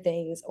play weird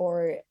things,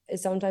 or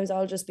sometimes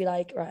I'll just be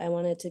like, right, I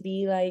want it to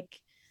be like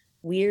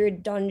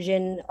weird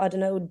dungeon, I don't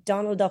know,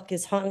 Donald Duck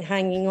is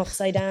hanging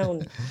upside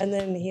down, and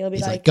then he'll be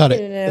like got it.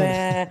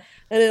 And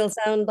it'll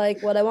sound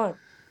like what I want.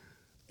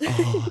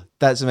 Oh,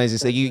 that's amazing.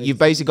 So you've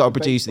basically got a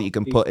producer that you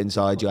can put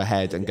inside your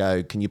head and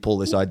go, can you pull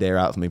this idea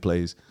out for me,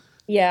 please?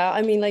 Yeah,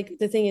 I mean, like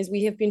the thing is,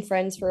 we have been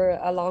friends for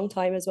a long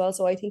time as well,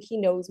 so I think he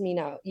knows me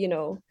now,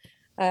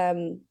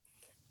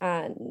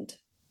 and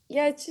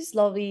yeah, it's just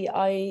lovely.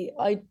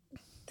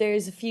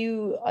 There's a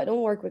few, I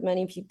don't work with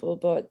many people,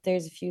 but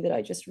there's a few that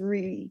I just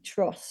really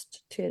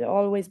trust to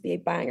always be a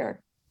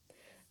banger.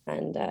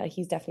 and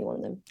he's definitely one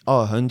of them.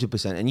 Oh,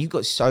 100%. And you've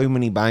got so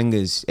many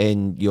bangers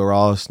in your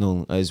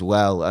arsenal as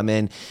well. I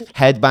mean,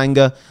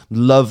 Headbanger,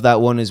 love that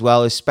one as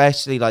well,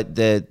 especially like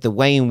the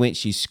way in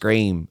which you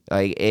scream.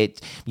 Like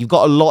you've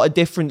got a lot of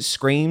different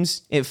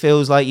screams. It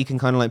feels like you can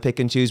kind of like pick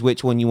and choose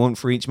which one you want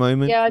for each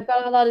moment. Yeah, I've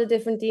got a lot of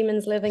different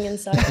demons living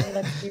inside me,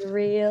 let's be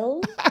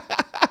real.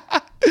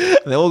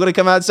 They're all going to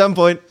come out at some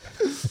point.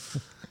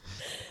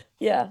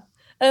 Yeah.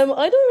 I don't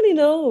really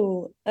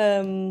know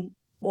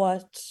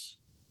what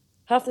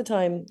half the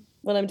time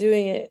when I'm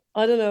doing it,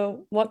 I don't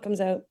know what comes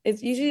out.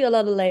 It's usually a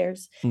lot of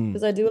layers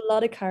because I do a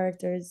lot of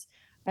characters.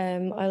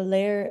 I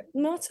layer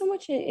not so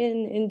much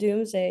in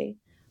Doomsday.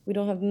 We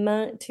don't have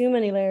too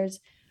many layers,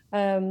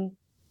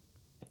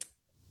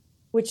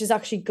 which is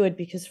actually good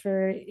because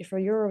for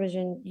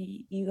Eurovision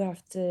you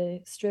have to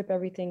strip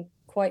everything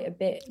quite a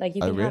bit. Like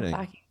you can have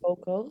backing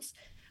vocals,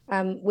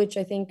 which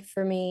I think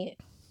for me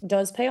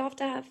does pay off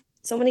to have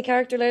so many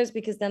character layers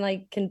because then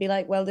I can be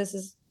like, well,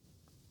 these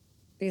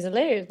are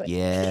layers. But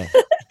yeah.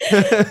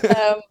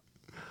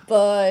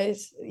 But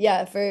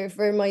yeah,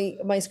 for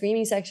my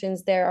screaming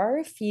sections, there are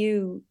a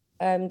few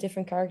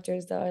different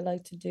characters that I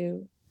like to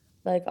do.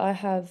 Like I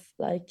have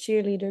like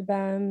cheerleader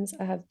Bams,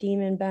 I have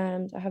demon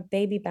Bams, I have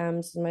baby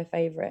Bams is my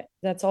favorite.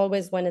 That's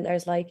always when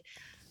there's like,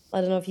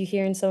 I don't know if you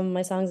hear in some of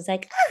my songs, it's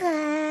like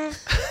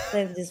they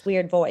have this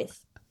weird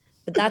voice,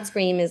 but that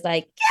scream is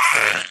like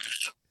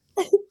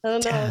I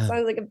don't know, it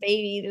sounds like a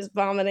baby just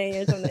vomiting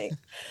or something.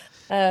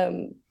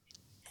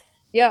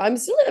 Yeah, I'm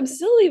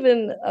still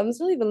even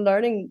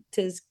learning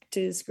to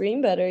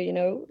scream better, you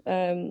know.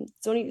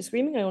 It's only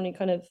screaming I only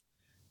kind of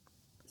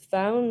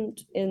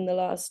found in the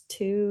last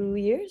 2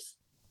 years.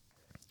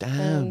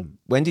 Damn.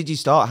 When did you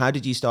start? How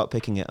did you start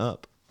picking it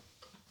up?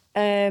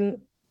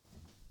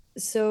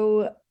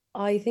 So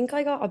I think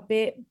I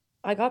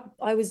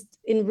was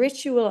in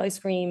Ritual I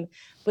scream,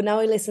 but now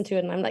I listen to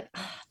it and I'm like,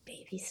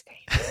 baby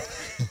scream.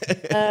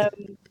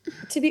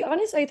 To be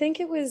honest, I think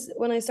it was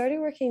when I started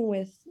working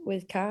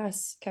with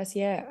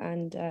Cassia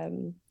and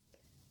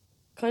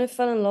kind of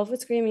fell in love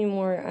with screaming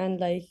more and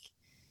like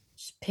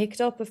just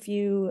picked up a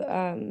few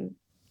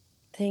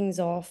things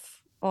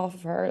off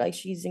of her. Like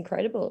she's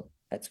incredible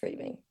at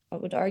screaming. I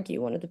would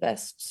argue one of the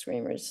best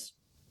screamers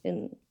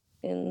in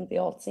the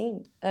alt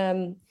scene.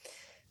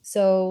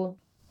 So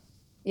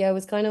yeah, it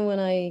was kind of when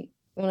I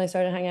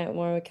started hanging out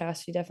more with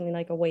Cass, she definitely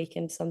like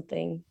awakened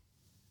something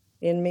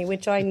in me,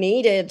 which I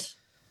needed.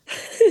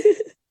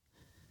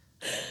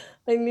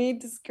 I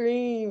need to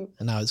scream.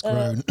 And now it's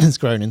grown. It's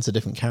grown into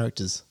different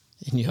characters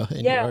in your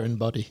own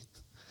body.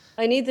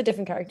 I need the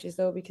different characters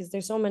though, because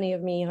there's so many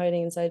of me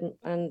hiding inside,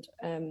 and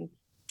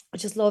I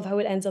just love how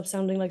it ends up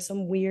sounding like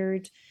some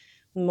weird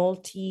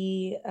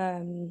multi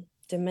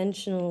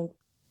dimensional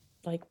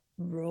like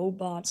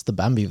robot. It's the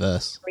Bambie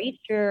verse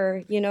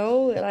Creature, you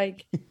know,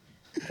 like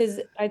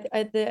because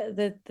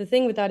the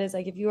thing with that is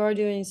like if you are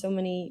doing so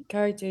many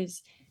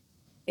characters,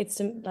 it's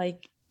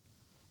like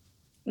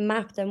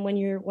map them when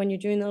you're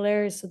doing the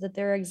layers so that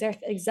they're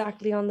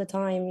exactly on the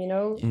time, you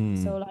know.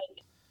 So like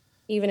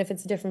even if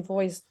it's a different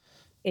voice,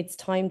 it's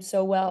timed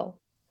so well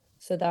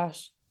so that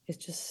it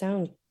just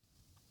sounds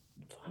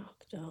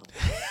fucked up.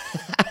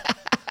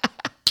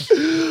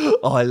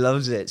 Oh, I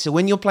love it. So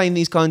when you're playing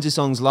these kinds of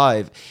songs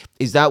live,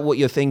 is that what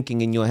you're thinking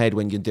in your head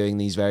when you're doing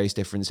these various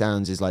different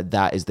sounds? Is like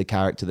that is the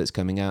character that's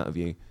coming out of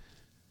you?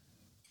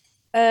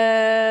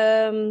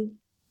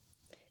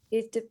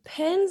 It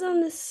depends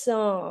on the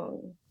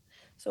song.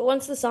 So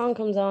once the song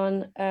comes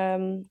on,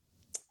 I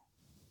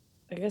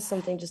guess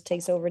something just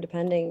takes over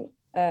depending.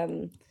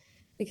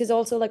 Because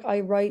also like I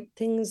write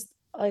things,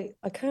 I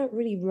can't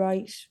really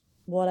write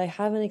what I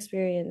haven't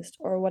experienced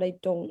or what I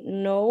don't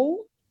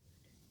know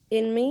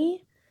in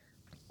me.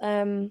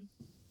 But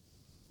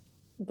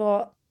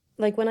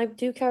like when I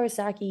do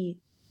Karasaki,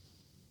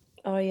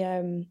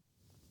 I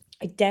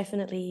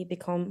definitely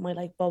become my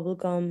like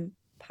bubblegum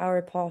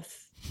Powerpuff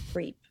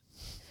creep.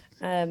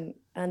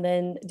 And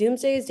then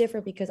Doomsday is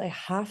different because I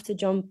have to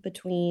jump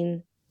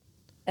between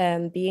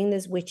being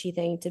this witchy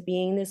thing to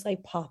being this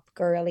like pop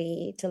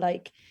girly to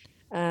like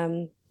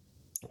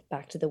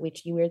back to the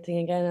witchy weird thing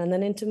again, and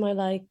then into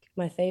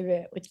my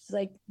favorite, which is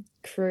like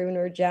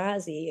crooner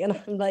jazzy, and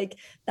I'm like,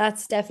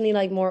 that's definitely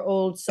like more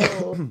old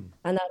soul, and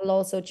that'll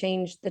also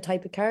change the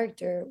type of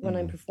character when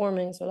I'm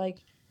performing. So like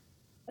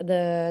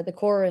the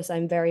chorus,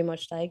 I'm very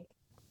much like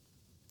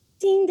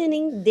ding ding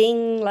ding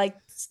ding, like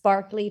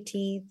sparkly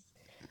teeth.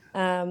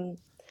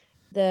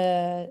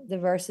 The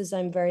verses,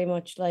 I'm very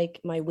much like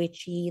my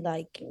witchy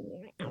like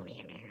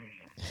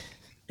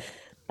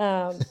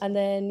and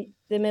then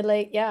the middle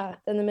eight,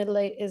 then the middle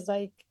eight is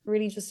like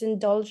really just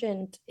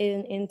indulgent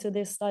into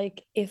this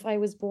like if I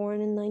was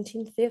born in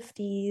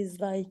 1950s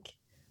like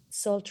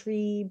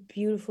sultry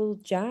beautiful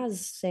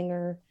jazz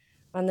singer,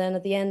 and then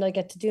at the end I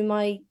get to do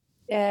my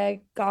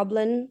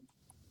goblin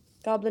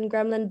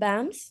gremlin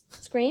Bams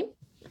scream.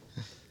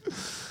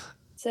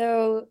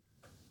 So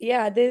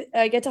yeah,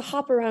 I get to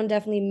hop around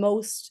definitely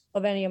most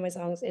of any of my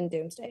songs in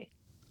Doomsday.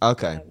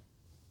 Okay.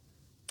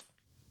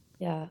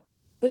 Yeah,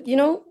 but you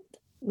know,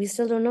 we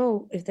still don't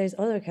know if there's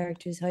other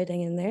characters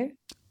hiding in there.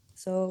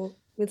 So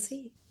we'll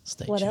see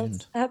Stay what tuned.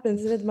 else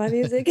happens with my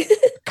music.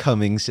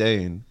 Coming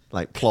soon,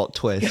 like plot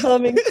twist.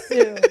 Coming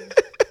soon.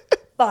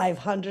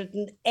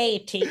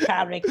 580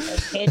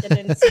 characters hidden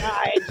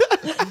inside.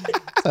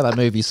 It's like that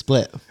movie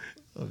Split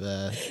of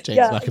James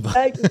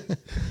McAvoy.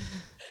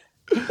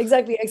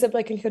 Exactly, except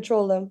I can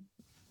control them.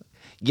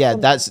 Yeah,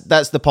 that's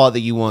the part that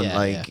you want.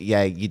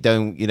 You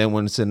don't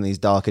want some of these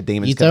darker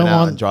demons coming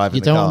out and driving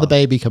the car. You don't want the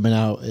baby coming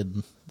out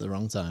in the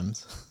wrong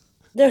times.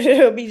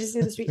 No, be just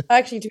in the street.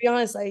 Actually, to be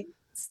honest,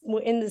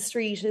 in the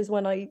street is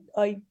when I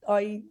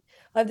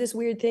have this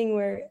weird thing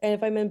where, and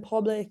if I'm in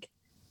public,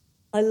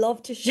 I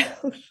love to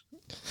shout.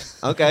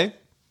 Okay.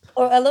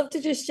 Or I love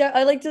to just shout.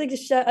 I like to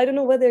shout. I don't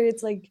know whether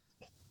it's like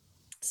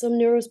some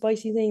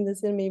neurospicy thing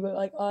that's in me, but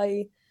like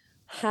I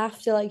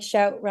have to like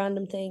shout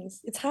random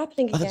things. It's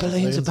happening again. The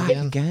balloons are back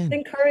again.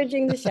 It's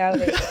encouraging the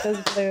shouting.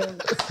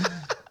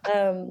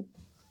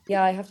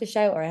 Yeah, I have to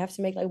shout or I have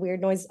to make like weird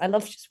noises. I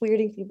love just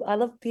weirding people. I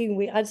love being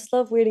weird. I just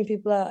love weirding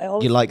people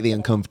out. You like the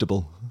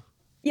uncomfortable.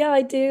 Yeah,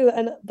 I do.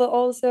 But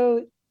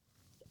also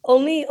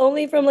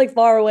only from like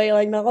far away,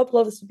 like not up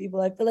close to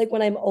people. I feel like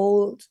when I'm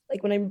old,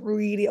 like when I'm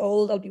really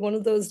old, I'll be one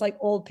of those like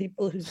old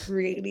people who's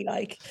really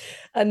like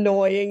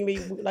annoyingly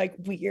like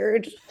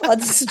weird on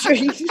the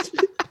street.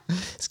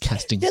 It's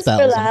casting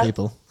spells on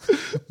people.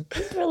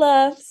 Just for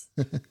laughs.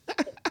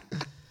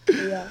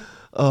 Yeah.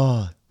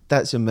 Oh,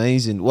 that's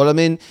amazing. Well, I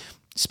mean,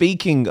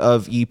 speaking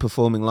of you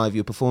performing live,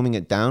 you were performing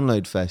at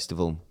Download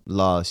Festival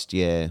last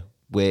year,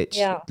 which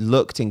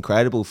looked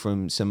incredible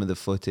from some of the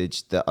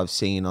footage that I've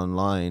seen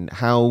online.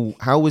 How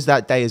was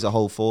that day as a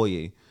whole for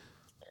you?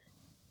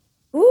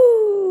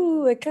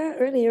 Ooh, I can't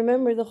really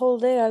remember the whole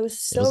day. It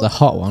was a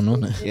hot one,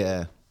 wasn't it?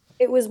 Yeah.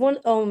 It was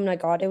oh my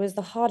God, it was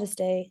the hottest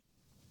day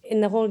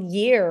in the whole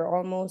year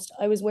almost.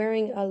 I was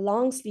wearing a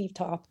long sleeve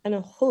top and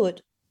a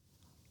hood.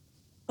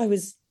 I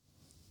was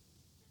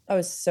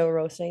so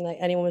roasting. Like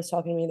anyone was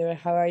talking to me, they were like,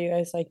 "How are you?" I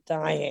was like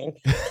dying.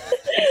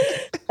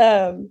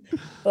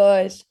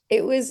 But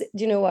it was,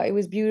 do you know what? It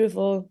was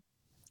beautiful.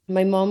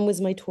 My mom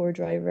was my tour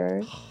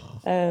driver.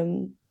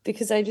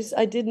 Because I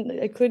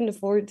couldn't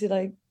afford to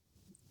like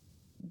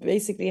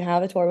basically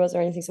have a tour bus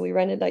or anything. So we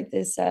rented like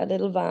this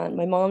little van.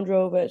 My mom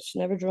drove it. She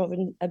never drove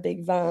in a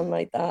big van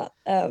like that.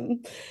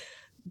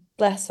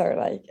 Bless her,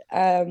 like.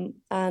 And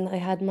I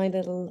had my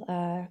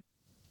little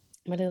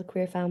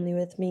queer family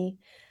with me.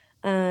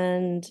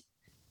 And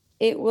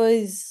it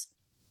was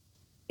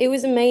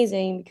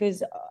amazing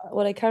because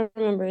what I can't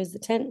remember is the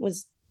tent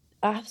was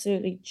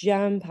absolutely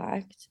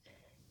jam-packed.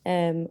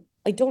 I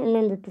don't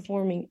remember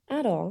performing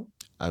at all.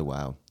 Oh,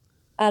 wow.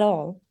 At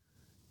all.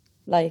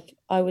 Like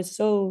I was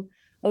so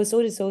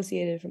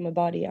dissociated from my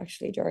body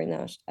actually during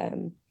that.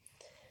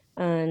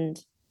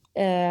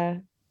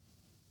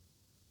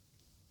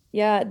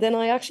 Yeah, then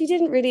I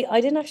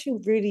didn't actually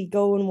really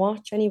go and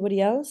watch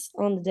anybody else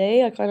on the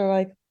day. I kind of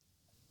like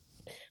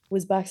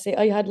was backstage.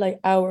 I had like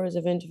hours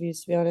of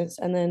interviews, to be honest,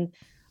 and then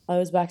I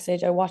was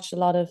backstage. I watched a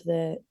lot of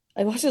the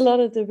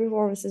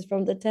performances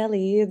from the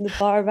telly in the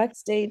bar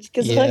backstage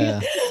because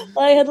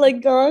I had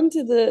like gone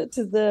to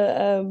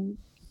the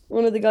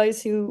one of the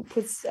guys who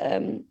puts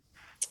the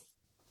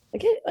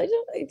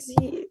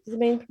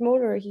main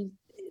promoter. He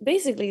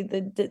basically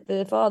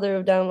the father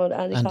of Download,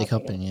 Andy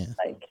Copping. Yeah.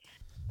 Like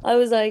I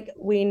was like,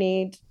 we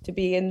need to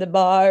be in the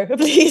bar.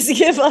 Please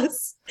give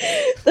us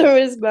the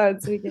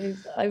wristbands.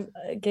 I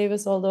gave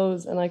us all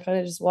those, and I kind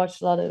of just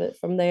watched a lot of it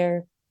from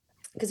there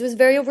because it was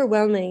very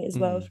overwhelming as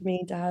well for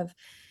me to have.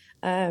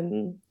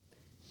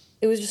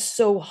 It was just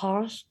so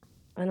hot,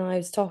 and I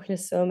was talking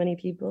to so many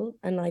people,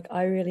 and like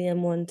I really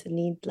am one to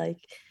need like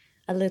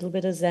a little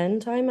bit of zen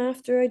time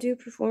after I do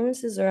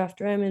performances or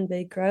after I'm in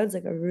big crowds.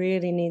 Like I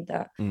really need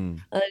that,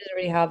 and I didn't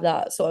really have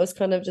that, so I was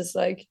kind of just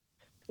like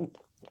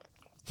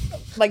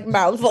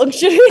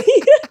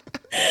malfunctioning.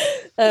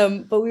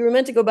 But we were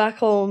meant to go back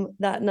home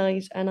that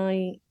night, and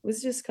I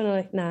was just kind of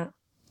like, nah,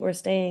 we're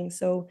staying.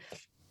 So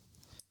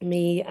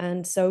me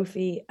and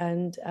Sophie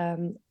and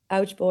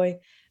Ouch Boy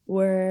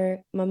my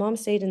mom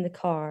stayed in the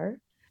car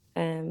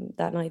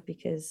that night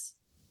because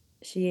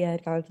she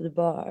had gone to the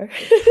bar.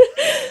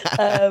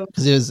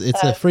 Because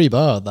it's a free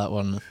bar, that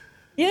one.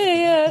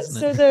 Yeah.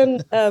 So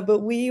then but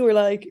we were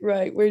like,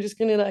 right, we're just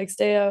gonna like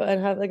stay out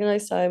and have like a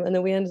nice time, and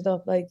then we ended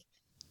up like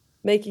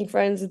making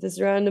friends with this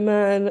random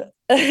man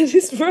and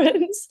his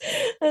friends,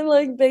 and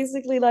like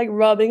basically like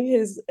robbing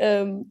his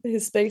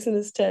space in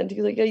his tent. He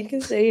was like, yeah, you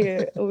can stay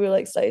here. And we were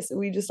like, stay. So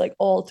we just like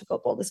all took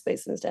up all the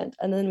space in his tent,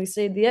 and then we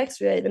stayed the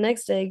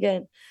next day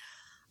again,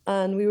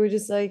 and we were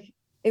just like,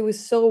 it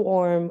was so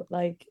warm,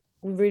 like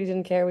we really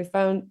didn't care. We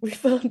found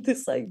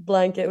this like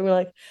blanket.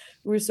 We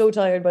were so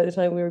tired by the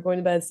time we were going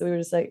to bed, so we were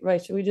just like,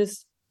 right, should we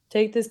just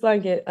take this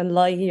blanket and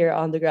lie here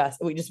on the grass?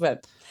 And we just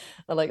went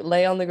and like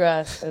lay on the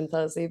grass and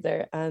fell asleep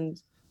there.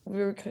 And we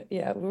were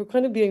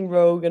kind of being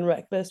rogue and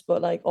reckless,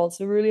 but like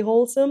also really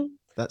wholesome.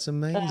 That's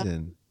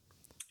amazing.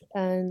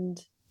 And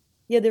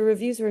yeah, the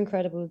reviews were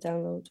incredible to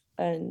Download,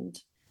 and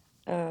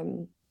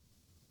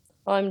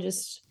I'm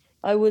just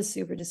I was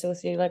super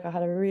dissociated. Like I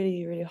had a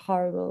really, really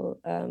horrible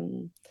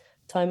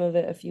time of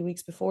it a few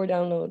weeks before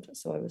download.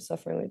 So I was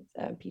suffering with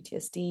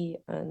PTSD,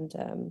 and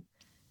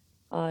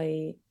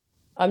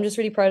I'm just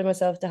really proud of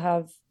myself to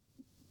have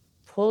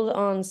pulled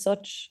on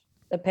such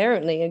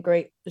apparently a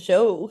great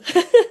show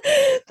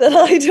that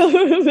I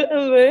don't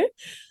remember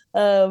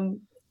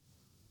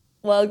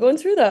while going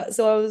through that.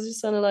 So I was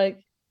just kind of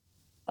like,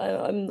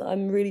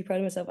 I'm really proud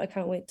of myself. I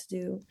can't wait to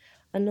do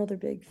another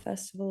big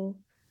festival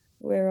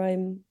where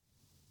I'm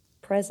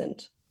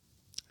present.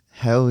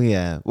 Hell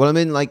yeah. Well, I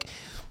mean, like,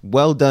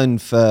 well done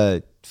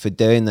for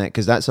doing that,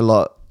 because that's a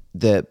lot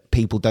that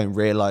people don't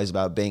realize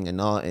about being an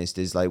artist,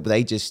 is like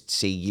they just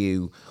see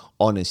you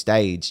on a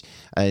stage,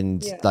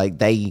 and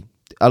like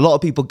a lot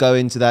of people go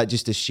into that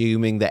just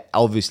assuming that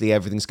obviously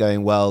everything's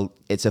going well.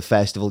 It's a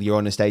festival, you're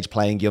on a stage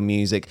playing your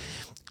music,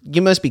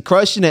 you must be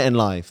crushing it in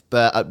life.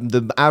 But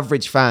the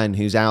average fan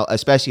who's out,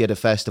 especially at a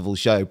festival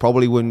show,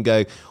 probably wouldn't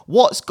go,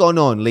 what's gone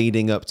on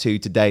leading up to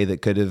today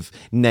that could have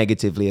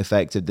negatively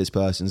affected this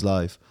person's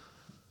life?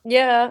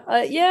 Yeah.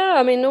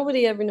 I mean,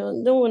 nobody ever knows.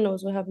 No one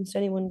knows what happens to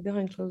anyone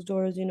behind closed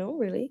doors,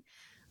 really.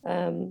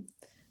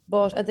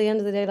 But at the end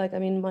of the day, like, I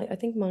mean, I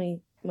think my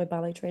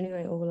ballet training,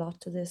 I owe a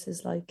lot to this,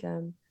 is like,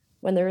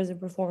 when there is a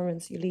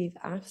performance, you leave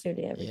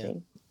absolutely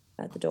everything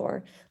at the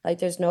door. Like,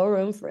 there's no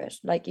room for it.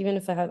 Like, even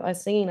if I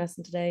was singing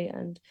lesson today,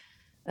 and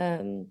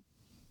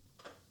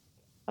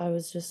I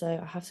was just like,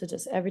 I have to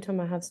just, every time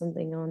I have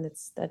something on,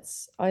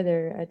 that's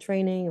either a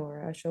training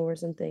or a show or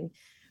something,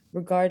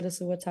 regardless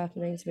of what's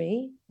happening to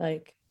me,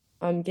 like,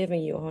 I'm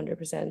giving you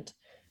 100%.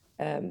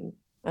 And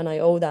I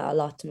owe that a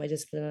lot to my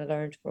discipline I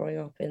learned growing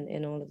up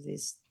in all of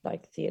these,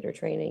 like, theater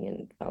training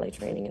and ballet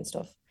training and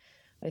stuff,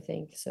 I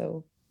think.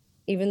 So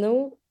even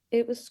though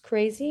it was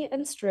crazy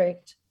and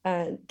strict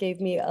and gave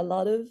me a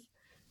lot of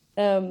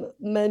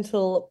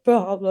mental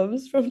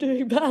problems from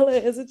doing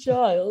ballet as a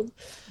child,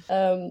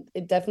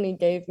 it definitely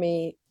gave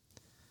me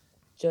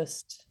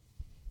just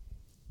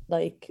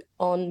like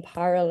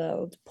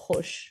unparalleled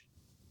push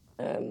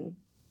and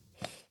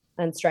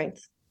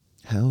strength.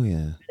 Hell yeah.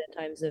 In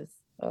times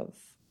of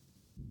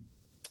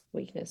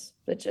weakness,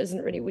 which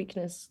isn't really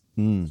weakness.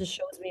 Mm. It just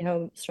shows me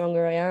how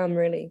stronger I am,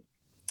 really.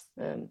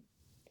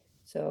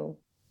 So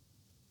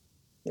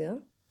yeah.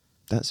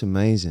 That's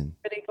amazing.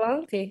 Pretty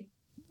quality.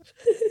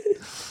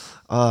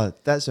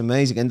 That's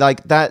amazing. And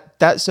like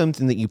that's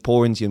something that you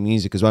pour into your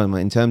music as well.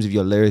 Like, in terms of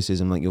your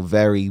lyricism, like, you're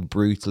very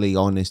brutally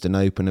honest and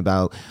open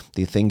about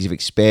the things you've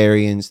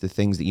experienced, the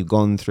things that you've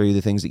gone through,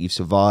 the things that you've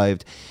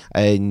survived.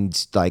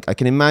 And like, I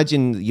can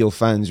imagine your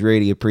fans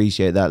really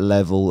appreciate that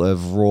level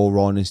of raw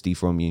honesty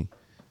from you.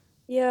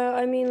 Yeah,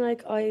 I mean,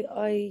 like,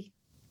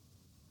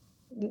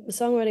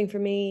 songwriting for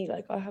me,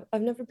 like,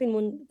 I've never been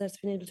one that's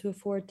been able to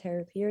afford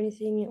therapy or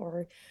anything,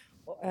 or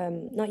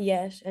not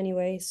yet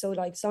anyway. So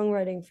like,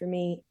 songwriting for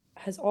me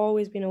has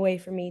always been a way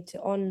for me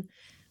to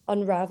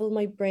unravel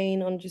my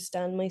brain,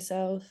 understand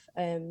myself,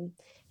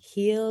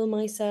 heal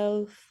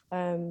myself,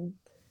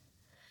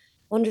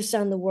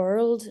 understand the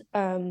world.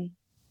 And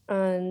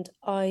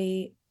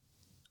I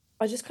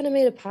just kind of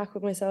made a pact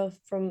with myself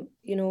from,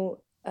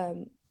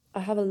 I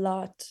have a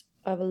lot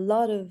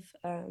of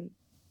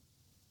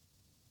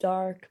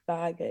dark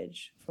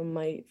baggage from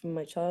my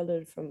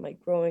childhood, from my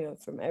growing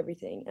up, from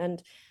everything.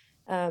 And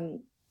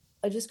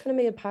I just kind of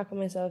made a pact with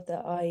myself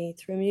that I,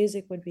 through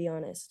music, would be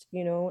honest,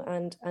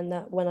 and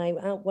that when I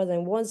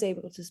was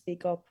able to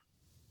speak up,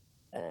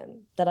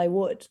 that I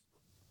would,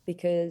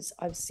 because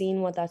I've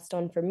seen what that's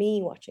done for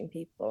me, watching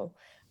people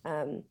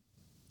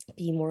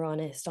be more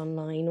honest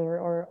online,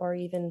 or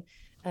even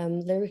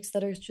lyrics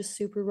that are just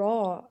super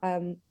raw,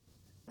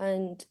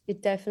 and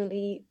it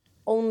definitely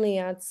only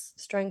adds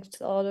strength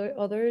to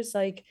others.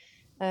 Like,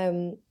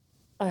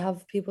 I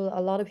have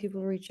a lot of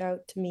people reach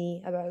out to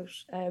me about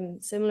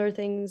similar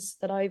things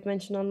that I've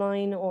mentioned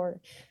online, or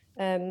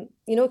kind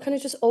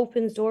of just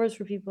opens doors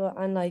for people.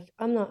 And like,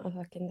 I'm not a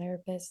fucking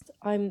therapist,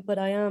 but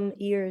I am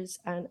ears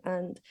and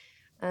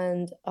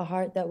a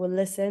heart that will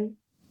listen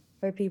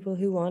for people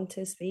who want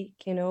to speak,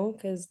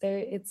 because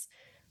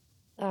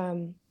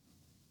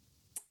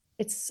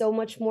it's so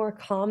much more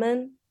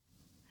common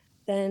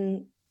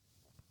than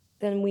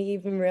we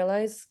even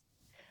realize,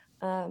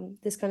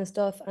 this kind of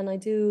stuff. And I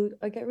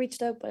get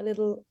reached out by my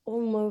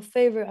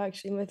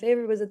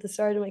favorite was at the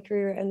start of my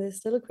career, and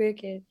this little queer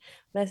kid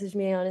messaged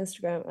me on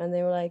Instagram, and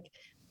they were like,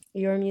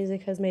 your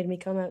music has made me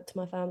come out to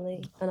my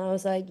family. And I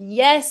was like,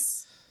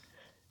 yes,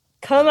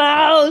 come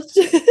out.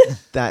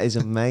 That is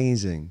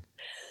amazing.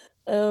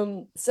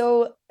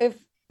 So if,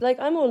 like,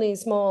 I'm only a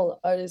small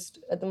artist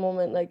at the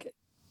moment, like,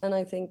 and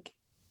I think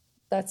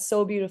that's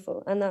so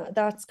beautiful, and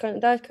that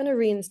kind of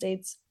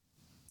reinstates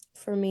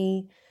for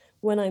me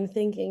when I'm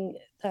thinking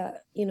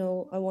that,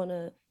 I want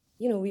to,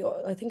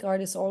 I think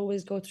artists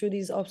always go through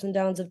these ups and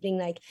downs of being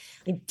like,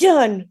 I'm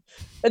done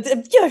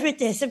with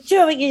this, I'm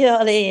throwing it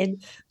all in,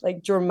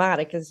 like,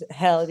 dramatic as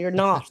hell. You're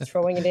not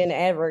throwing it in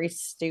ever,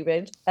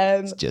 stupid.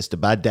 It's just a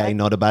bad day,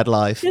 not a bad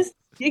life.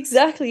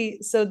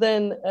 Exactly. So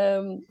then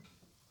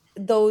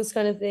those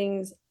kind of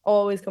things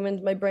always come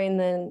into my brain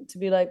then to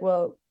be like,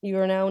 well, you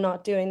are now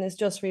not doing this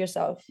just for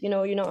yourself. You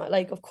know, you're not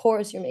like, of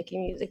course you're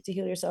making music to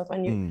heal yourself,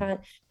 and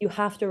you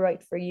have to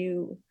write for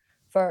you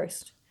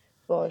first.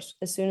 But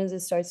as soon as it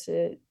starts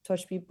to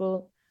touch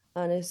people,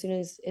 and as soon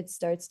as it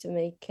starts to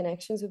make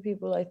connections with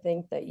people, I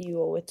think that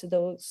you owe it to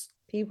those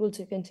people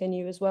to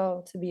continue as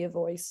well, to be a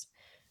voice.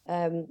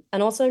 And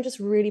also, I'm just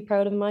really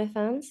proud of my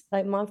fans.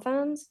 Like, my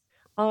fans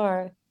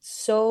are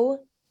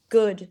so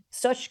good,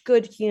 such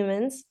good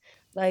humans.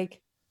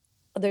 Like,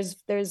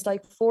 there's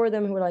like 4 of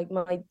them who are like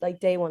my like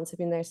day ones, have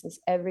been there since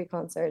every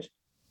concert,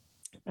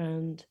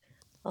 and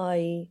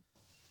I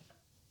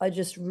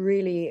just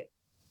really,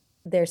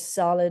 they're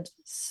solid,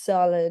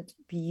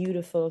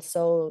 beautiful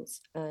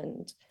souls,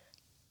 and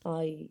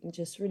I'm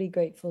just really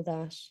grateful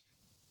that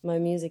my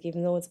music,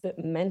 even though it's a bit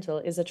mental,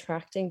 is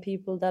attracting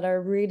people that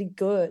are really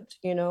good,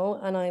 you know.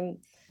 And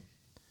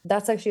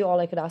that's actually all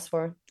I could ask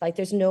for. Like,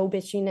 there's no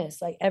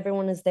bitchiness. Like,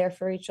 everyone is there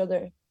for each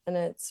other, and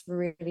it's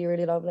really,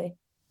 really lovely.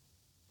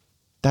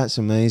 That's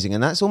amazing.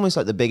 And that's almost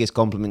like the biggest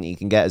compliment you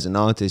can get as an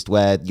artist,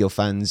 where your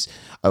fans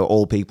are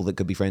all people that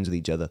could be friends with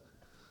each other.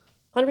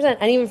 100%.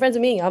 And even friends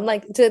with me. I'm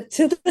like, to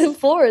the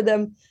 4 of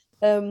them.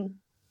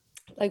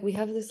 Like, we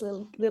have this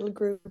little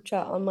group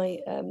chat on my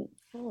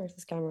where's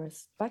this camera?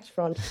 It's back to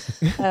front.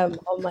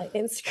 On my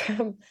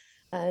Instagram.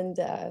 And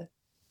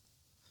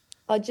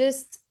I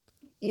just,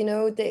 you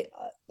know, they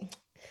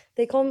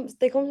come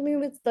to me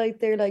with like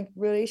their like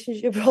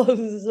relationship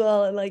problems as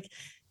well. And like,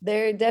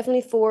 there are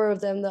definitely 4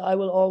 of them that I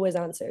will always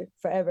answer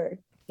forever.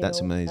 That's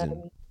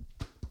amazing.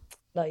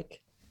 Like,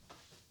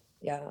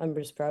 yeah, I'm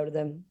just proud of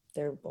them.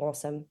 They're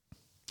awesome.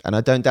 And I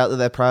don't doubt that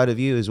they're proud of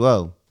you as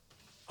well.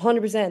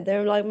 100%.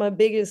 They're like my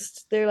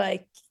biggest, they're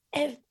like,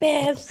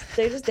 F-Babs.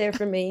 They're just there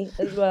for me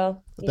as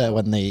well. I bet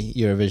when the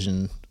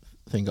Eurovision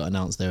thing got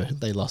announced,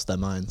 they lost their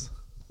minds.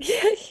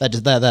 Yeah.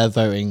 They're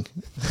voting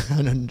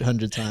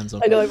 100 times.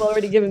 I know, I've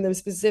already given them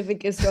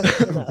specific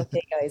instructions. Like,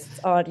 okay, guys, it's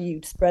on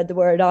you to spread the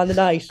word on the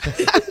night.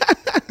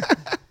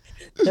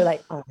 They're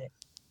like, on it.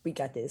 We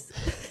got this.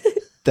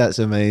 That's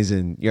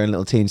amazing. Your own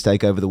little teams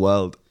take over the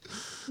world.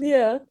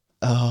 Yeah.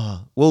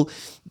 Oh, well,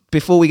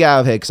 before we get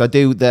out of here, because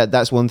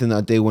that's one thing that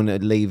I do want to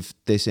leave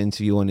this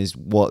interview on, is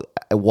what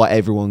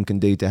everyone can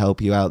do to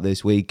help you out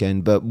this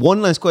weekend. But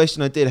one last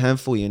question I did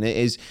have for you, and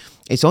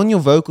it's on your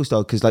vocal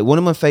style, because like one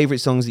of my favorite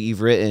songs that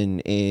you've written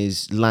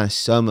is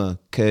Last Summer,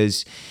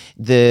 because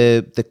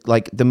the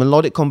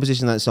melodic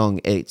composition of that song,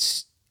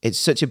 it's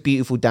such a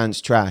beautiful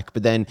dance track,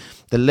 but then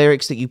the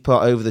lyrics that you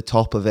put over the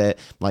top of it,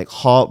 like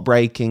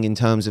heartbreaking in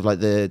terms of like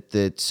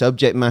the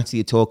subject matter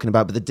you're talking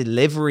about, but the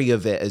delivery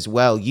of it as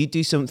well. You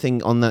do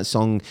something on that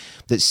song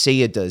that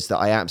Sia does that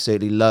I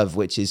absolutely love,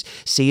 which is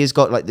Sia's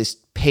got like this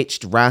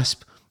pitched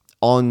rasp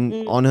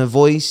on her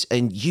voice,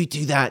 and you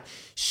do that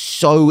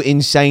so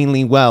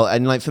insanely well.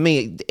 And like for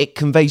me, it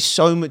conveys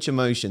so much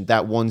emotion,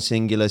 that one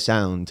singular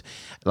sound.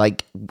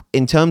 Like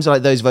in terms of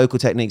like those vocal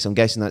techniques, I'm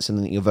guessing that's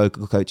something that your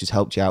vocal coach has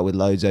helped you out with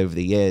loads over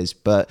the years.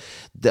 But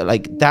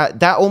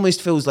that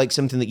almost feels like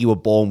something that you were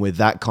born with,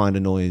 that kind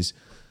of noise.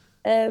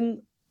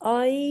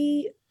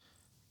 I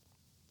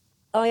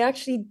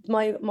actually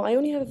I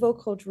only had a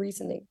vocal coach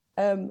recently.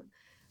 And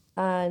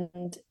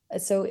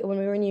so when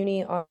we were in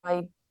uni,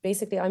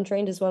 I'm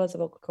trained as well as a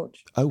vocal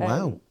coach. Oh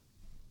wow.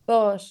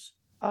 But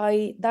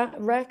that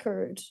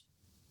record,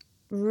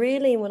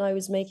 really, when I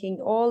was making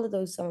all of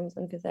those songs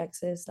on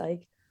Cathexis,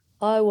 like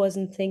I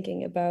wasn't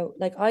thinking about,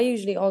 like I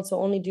usually also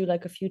only do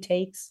like a few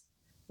takes.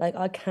 Like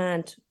I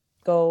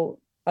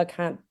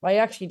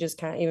actually just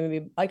can't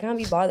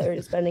be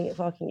bothered spending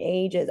fucking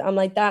ages. I'm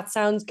like, that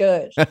sounds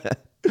good.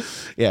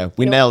 Yeah,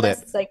 we nailed it.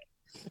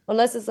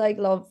 Unless it's like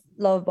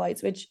Love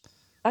Bites, which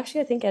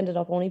actually I think ended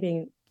up only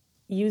being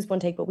used one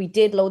take, but we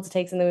did loads of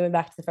takes and then we went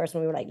back to the first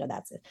one. We were like, no,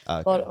 that's it.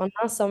 Okay. But on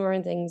Last Summer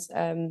and things,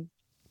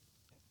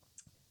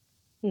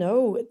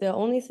 no, the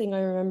only thing I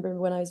remember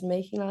when I was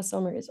making Last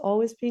Summer is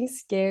always being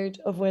scared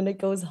of when it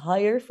goes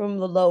higher from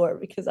the lower,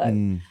 because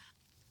I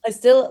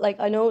still like,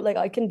 I know like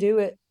I can do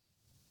it.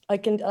 I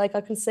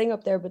can sing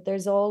up there, but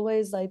there's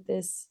always like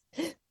this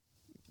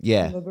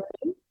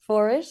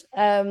for it.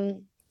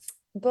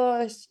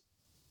 But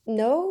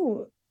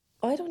no,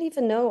 I don't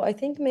even know. I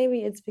think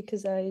maybe it's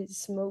because I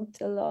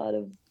smoked a lot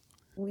of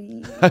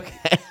weed.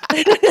 Okay.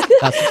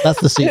 That's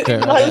the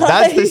secret. Right?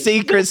 That's the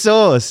secret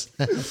sauce.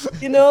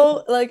 You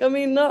know, like, I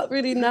mean, not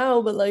really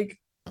now, but like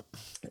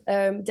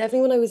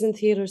definitely when I was in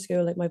theatre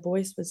school, like my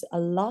voice was a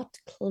lot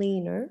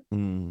cleaner.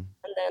 And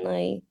then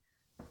I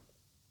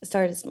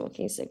started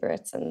smoking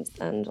cigarettes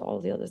and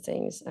all the other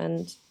things,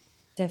 and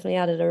definitely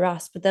added a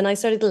rasp. But then I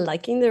started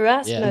liking the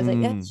rasp, and I was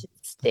like, that should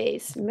stay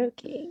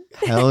smoking.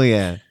 Hell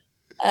yeah.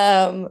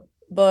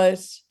 But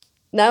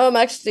now I'm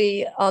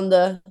actually on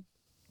the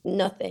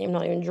nothing. I'm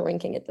not even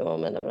drinking at the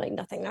moment. I'm like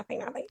nothing.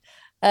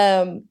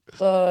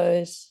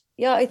 But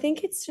yeah, I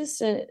think it's just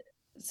to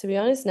be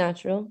honest,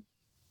 natural.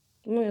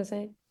 What am I gonna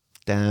say?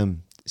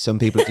 Damn, some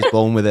people are just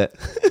born with it.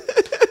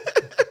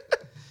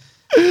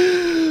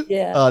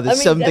 Yeah. Oh,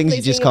 there's some things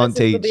you just can't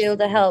teach. Will be able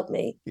to help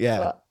me.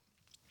 Yeah.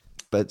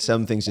 But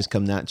some things just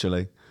come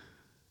naturally.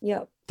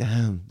 Yep.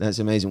 Damn, that's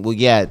amazing. Well,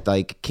 yeah,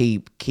 like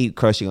keep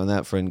crushing on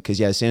that front, because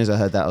as soon as I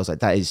heard that, I was like,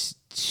 that is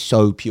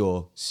so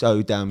pure,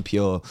 so damn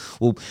pure.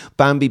 Well,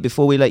 Bambi,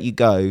 before we let you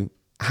go,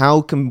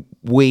 how can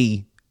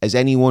we, as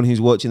anyone who's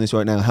watching this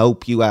right now,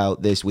 help you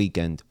out this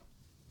weekend?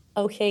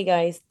 Okay,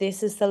 guys,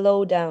 this is the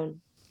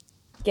lowdown.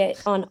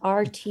 Get on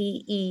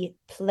rteplayer.ie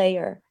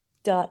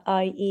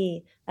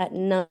at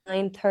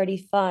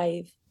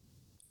 9:35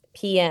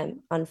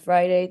 p.m. on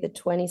Friday the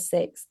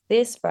 26th.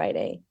 This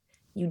Friday.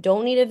 You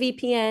don't need a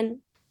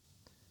VPN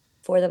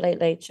for the Late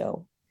Late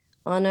Show.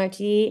 On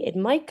RTE, it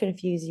might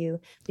confuse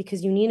you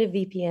because you need a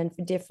VPN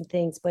for different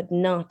things, but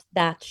not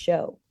that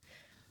show.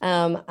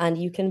 And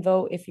you can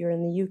vote if you're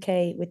in the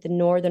UK with the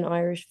Northern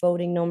Irish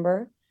voting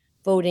number.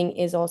 Voting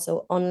is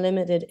also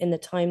unlimited in the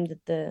time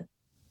that the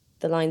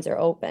lines are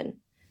open.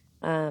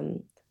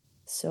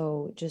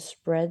 So just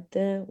spread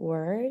the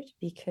word,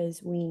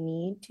 because we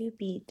need to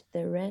beat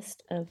the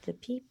rest of the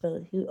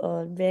people who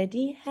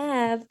already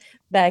have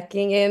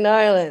backing in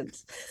Ireland.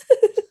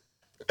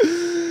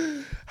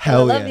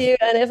 Hell I love you,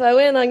 and if I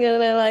win, I'm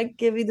gonna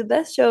give you the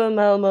best show in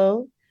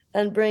Malmo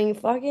and bring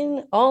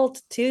fucking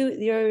alt to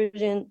the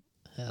Eurovision.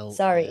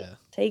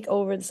 Take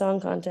over the song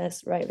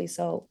contest, rightly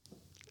so,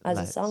 as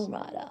a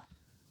songwriter.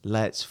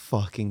 Let's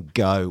fucking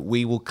go.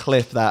 We will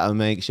clip that and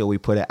make sure we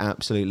put it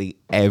absolutely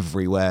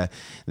everywhere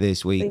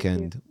this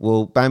weekend.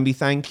 Well, Bambi,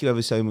 thank you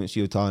ever so much for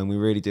your time. We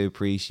really do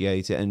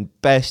appreciate it. And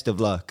best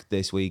of luck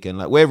this weekend.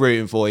 We're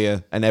rooting for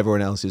you, and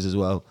everyone else is as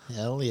well.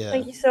 Hell yeah.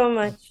 Thank you so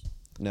much.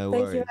 No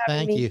worries.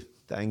 Thank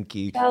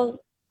you. Ciao.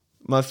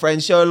 My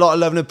friends, show a lot of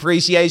love and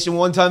appreciation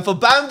one time for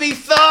Bambi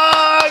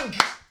Thug!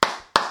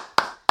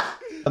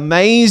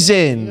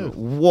 Amazing.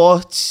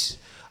 What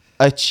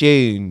a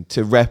tune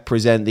to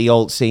represent the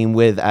alt scene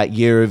with at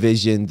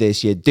Eurovision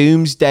this year.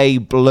 Doomsday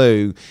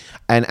Blue.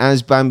 And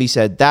as Bambi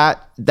said,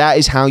 that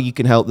is how you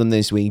can help them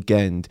this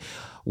weekend.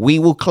 We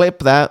will clip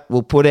that.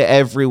 We'll put it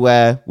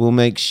everywhere. We'll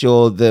make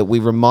sure that we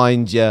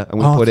remind you, and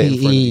we'll put it in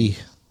front of you.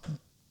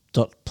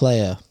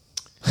 RTE.player.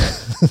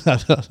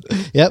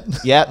 Yep.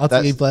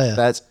 RTE player.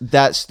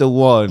 That's the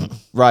one.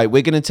 Right,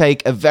 we're going to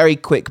take a very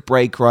quick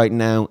break right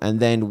now, and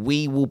then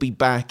we will be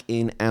back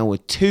in hour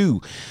 2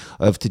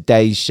 of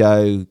today's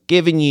show,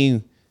 giving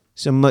you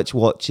some much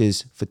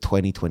watches for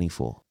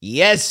 2024.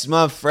 Yes,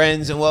 my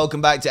friends, and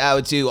welcome back to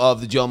hour 2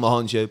 of the John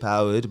Mahon Show,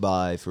 powered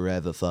by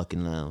Forever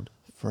Fucking Loud.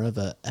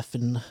 Forever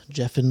effing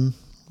jeffing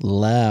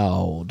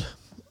loud.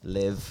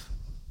 Live,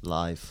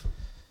 life,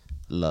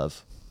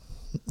 love.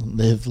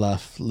 Live,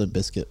 laugh, Limp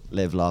Bizkit.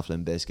 Live, laugh,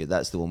 Limp Bizkit.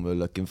 That's the one we're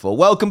looking for.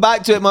 Welcome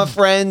back to it, my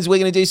friends. We're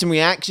going to do some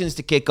reactions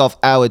to kick off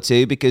hour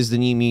 2 because the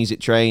new music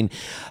train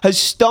has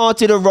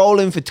started a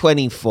rolling for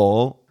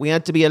 24. We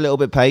had to be a little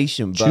bit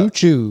patient.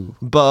 Choo-choo.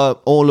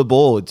 But all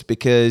aboard,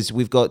 because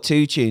we've got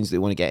 2 tunes that we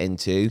want to get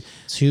into.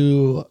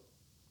 2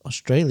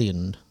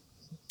 Australian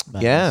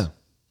bands. Yeah.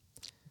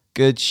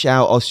 Good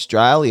shout,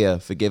 Australia,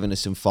 for giving us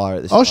some fire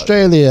at this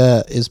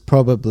Australia is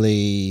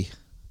probably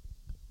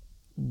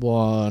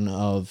one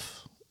of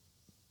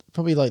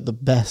the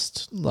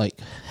best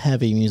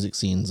heavy music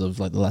scenes of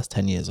the last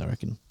 10 years, I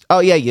reckon. Oh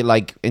yeah, you're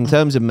in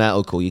terms of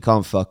metalcore, you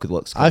can't fuck with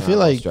what's going on. I feel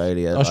like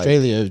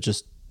Australia have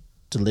just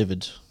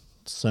delivered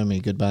so many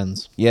good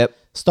bands. Yep.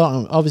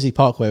 Starting obviously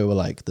Parkway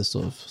were the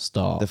sort of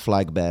start, the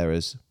flag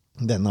bearers.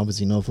 Then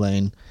obviously North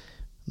Lane.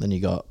 Then you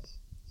got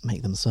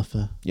Make Them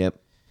Suffer. Yep.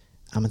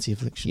 Amity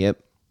Affliction.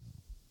 Yep.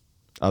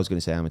 I was going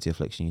to say Amity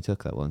Affliction. You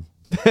took that one.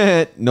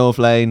 North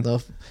Lane.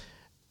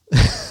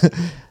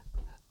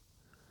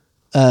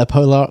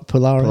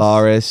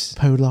 Polaris.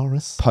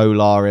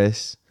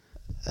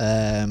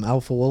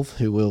 Alpha Wolf,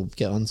 who we'll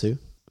get onto.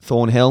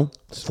 Thornhill.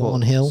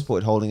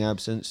 Supported holding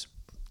absence.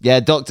 Yeah,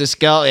 Dr.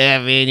 Scott. Yeah,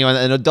 me and you.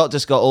 And Dr.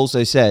 Scott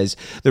also says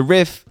the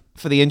riff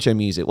for the intro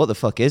music. What the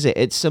fuck is it?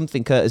 It's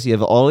something courtesy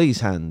of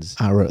Ollie's hands.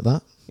 I wrote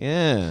that.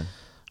 Yeah.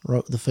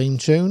 Wrote the theme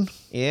tune.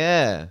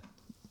 Yeah.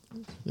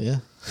 Yeah.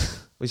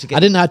 I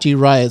didn't actually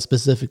write it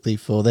specifically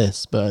for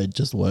this, but it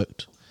just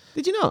worked.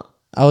 Did you not?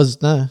 I was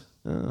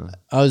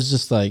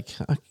just I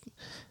could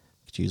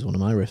use one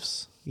of my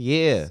riffs.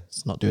 Yeah.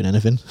 It's not doing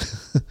anything.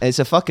 It's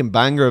a fucking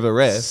banger of a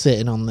riff.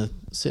 Sitting on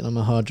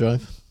my hard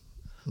drive.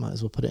 Might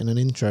as well put it in an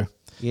intro.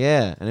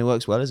 Yeah, and it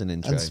works well as an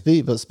intro.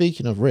 But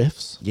speaking of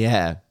riffs.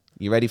 Yeah.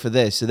 You ready for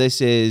this? So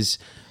this is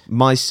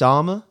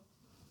Miasma.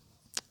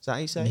 Is that how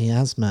you say?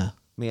 Miasma.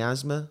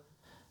 Miasma.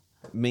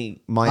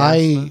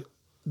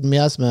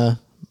 Miasma.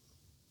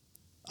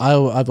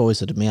 I've always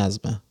said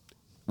miasma.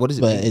 What does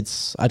it mean? But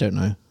it's, I don't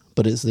know.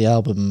 But it's the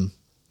album,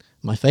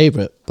 my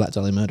favourite Black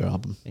Dahlia Murder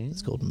album. Yeah.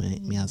 It's called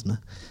Miasma.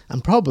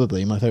 And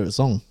probably my favourite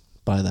song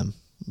by them,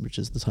 which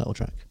is the title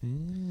track.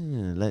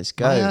 Yeah, let's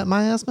go.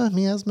 Miasma.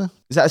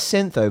 Is that a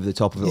synth over the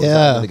top of it? Or is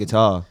that the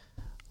guitar?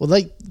 Well,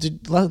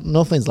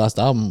 North Lane's last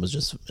album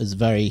is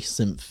very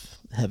synth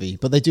heavy,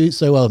 but they do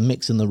so well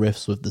mixing the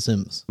riffs with the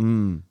synths.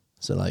 Mm.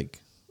 So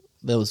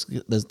there's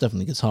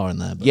definitely guitar in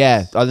there.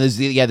 But there's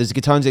a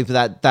guitar in there for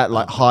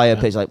that higher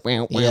pitch,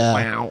 wow,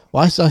 wow.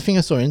 Well, I think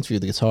I saw an interview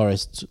with the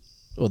guitarist,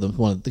 or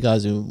one of the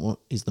guys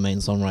he's the main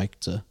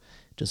songwriter.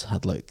 just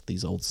had like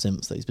these old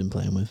synths that he's been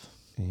playing with.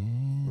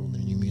 All the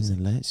new music.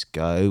 Let's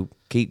go.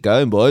 Keep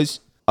going, boys.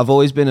 I've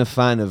always been a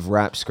fan of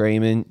rap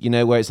screaming. You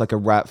know, where it's like a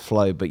rap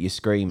flow, but you're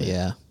screaming.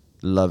 Yeah.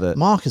 Love it.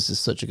 Marcus is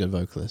such a good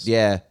vocalist.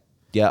 Yeah.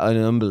 Yeah, an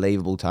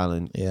unbelievable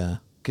talent. Yeah.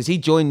 Because he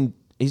joined,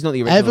 he's not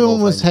the original.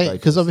 Everyone was hating,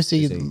 because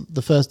obviously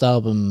the first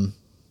album,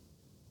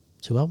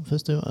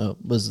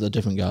 was a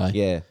different guy.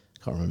 Yeah.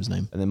 Can't remember his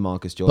name. And then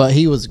Marcus joined. But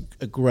he was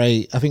a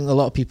great, I think a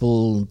lot of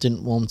people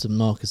didn't want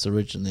Marcus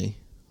originally,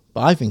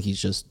 but I think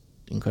he's just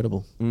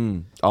incredible.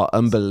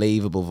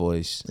 Unbelievable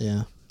voice.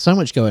 Yeah. So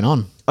much going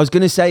on. I was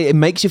going to say, it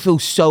makes you feel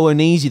so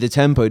uneasy, the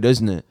tempo,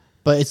 doesn't it?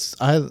 But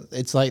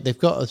it's like they've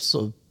got a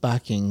sort of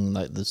backing,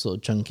 like the sort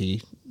of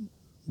chunky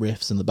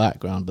riffs in the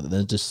background, but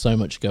there's just so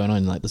much going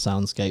on, like the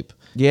soundscape.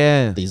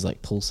 Yeah. These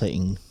like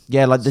pulsating.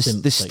 Yeah, like the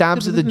synths,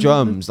 stabs of the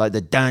drums, like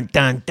the dun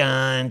dun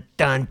dun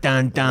dun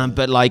dun dun.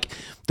 But like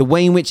the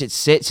way in which it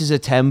sits as a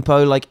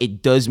tempo, like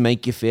it does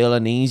make you feel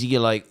uneasy.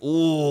 You're like,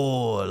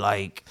 oh,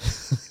 like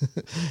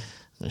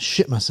I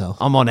shit myself.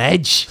 I'm on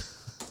edge.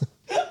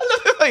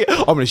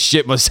 I'm gonna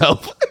shit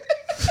myself.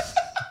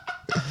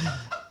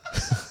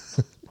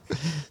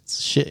 It's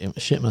a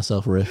shit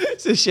myself riff.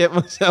 It's a shit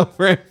myself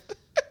riff.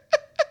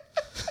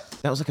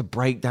 That was like a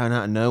breakdown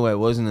out of nowhere,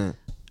 wasn't it?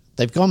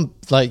 They've gone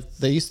like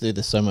they used to do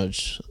this so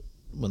much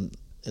when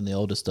in the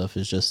older stuff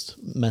is just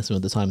messing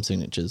with the time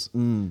signatures,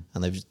 and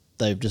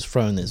they've just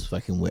thrown this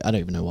fucking weird. I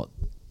don't even know what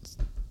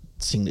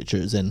signature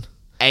it's in.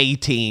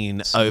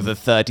 18 over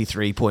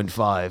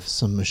 33.5.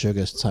 Some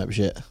Meshuggah type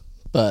shit,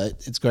 but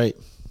it's great.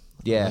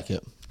 Yeah. I like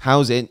it.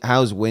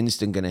 How's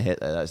Winston gonna hit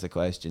there? That's the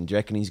question. Do you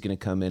reckon he's gonna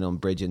come in on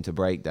bridge into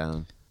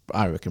breakdown?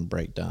 I reckon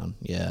breakdown.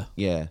 Yeah.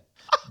 Yeah.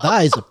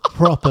 That is a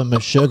proper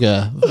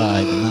Meshuggah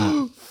vibe in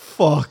that.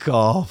 Fuck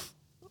off.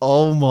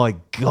 Oh my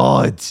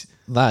God.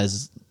 That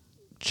is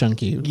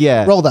chunky.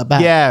 Yeah. Roll that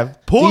back. Yeah.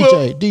 Pull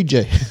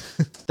DJ.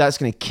 That's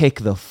going to kick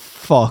the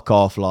fuck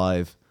off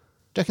live.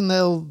 Do you reckon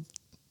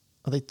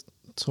are they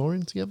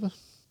touring together?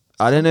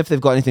 I don't know if they've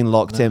got anything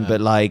locked in,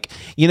 but like,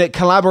 you know,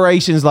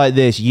 collaborations like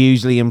this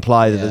usually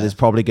imply that there's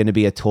probably going to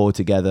be a tour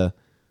together.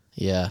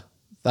 Yeah.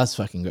 That's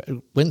fucking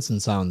great. Winston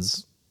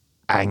sounds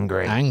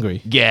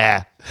angry.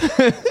 Yeah.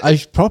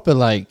 I proper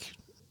like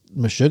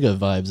Meshuggah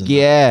vibes.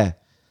 Yeah.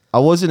 I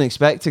wasn't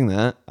expecting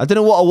that. I don't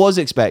know what I was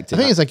expecting.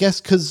 The thing is, I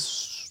guess,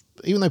 because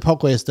even though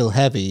Parkway is still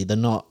heavy, they're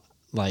not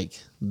like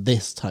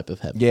this type of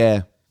heavy.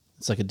 Yeah.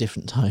 It's like a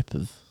different type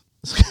of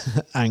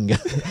anger.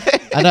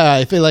 I know.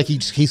 I feel like he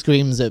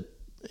screams it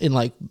in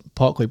like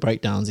Parkway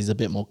breakdowns. He's a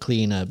bit more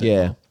cleaner. A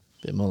bit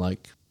more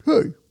like,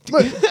 hey,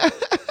 man,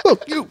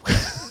 fuck you.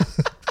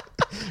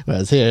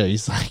 Whereas here,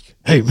 he's like,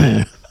 hey,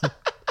 man.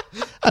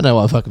 I know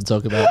what I fucking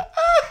talk about.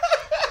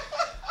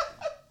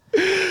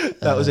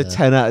 That was a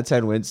 10 out of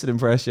 10 Winston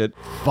impression.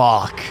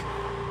 Fuck.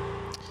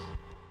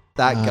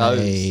 That goes.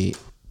 I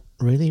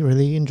really,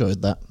 really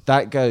enjoyed that.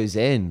 That goes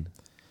in.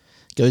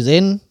 Goes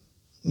in,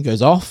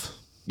 goes off.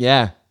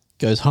 Yeah.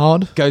 Goes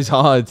hard. Goes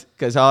hard.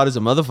 Goes hard as a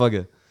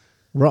motherfucker.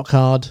 Rock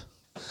hard.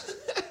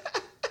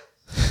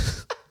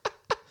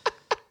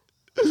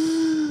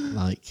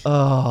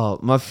 Oh,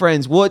 my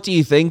friends, what do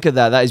you think of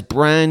that? That is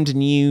brand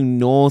new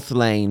North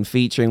Lane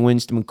featuring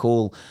Winston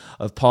McCall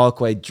of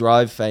Parkway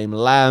Drive fame.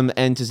 Lamb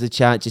enters the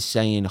chat just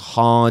saying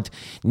hard.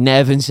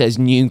 Nevin says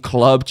new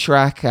club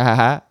track.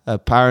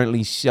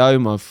 Apparently so,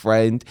 my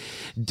friend.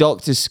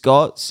 Dr.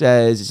 Scott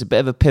says it's a bit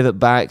of a pivot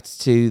back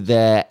to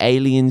their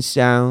alien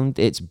sound.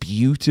 It's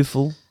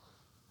beautiful.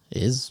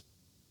 It is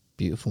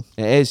beautiful.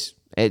 It is.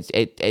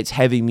 It's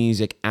heavy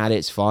music at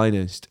its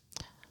finest.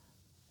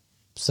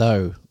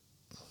 So,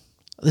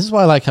 this is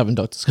why I like having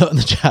Dr. Scott in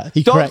the chat.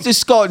 Dr.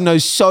 Scott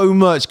knows so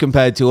much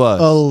compared to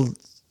us. Well,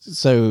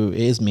 so it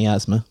is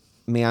miasma.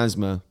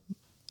 Miasma.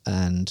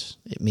 And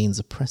it means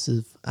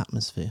oppressive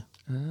atmosphere.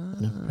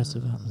 An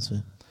oppressive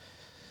atmosphere.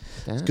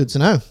 Damn. It's good to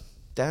know.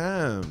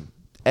 Damn.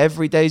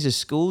 Every day's a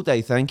school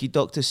day. Thank you,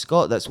 Dr.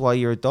 Scott. That's why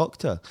you're a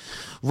doctor.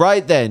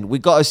 Right then, we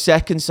got a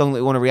second song that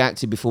we want to react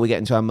to before we get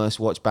into our most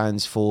watched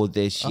bands for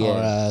this year.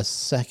 Our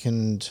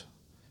second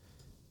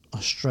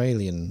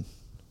Australian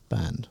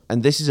band.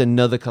 And this is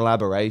another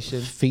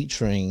collaboration.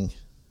 Featuring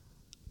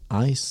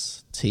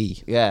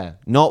Ice-T. Yeah.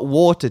 Not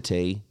water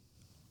tea,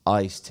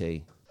 iced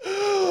tea.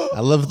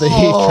 I love the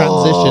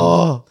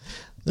transition.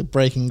 The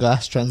breaking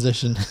glass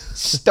transition.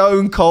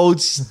 Stone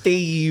Cold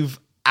Steve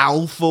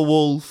Alpha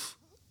Wolf.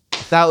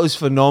 That was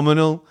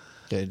phenomenal.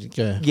 Good,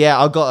 go.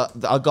 Yeah, I got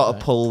to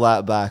pull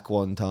that back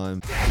one time.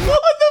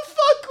 What the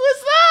fuck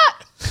was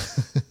that?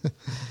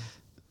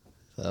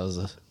 That was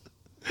a...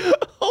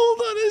 Hold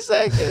on a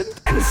second.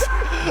 What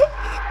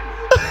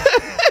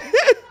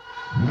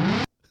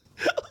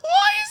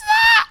is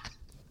that?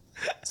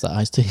 It's that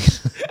Ice-T.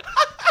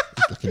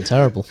 It's looking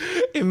terrible.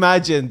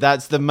 Imagine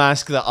that's the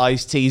mask that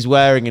Ice-T's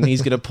wearing and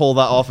he's going to pull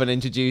that off and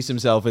introduce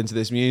himself into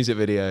this music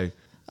video.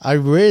 I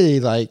really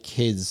like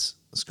his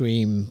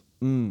scream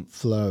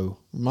flow.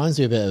 Reminds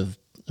me a bit of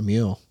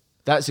Amur.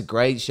 That's a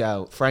great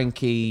shout.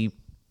 Frankie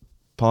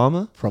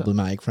Palmer?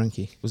 Problematic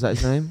Frankie. Was that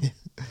his name?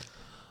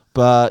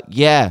 But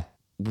yeah,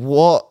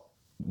 what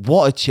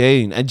What a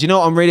tune. And do you know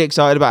what? I'm really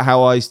excited about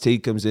how Ice-T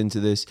comes into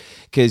this.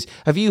 Because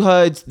have you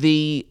heard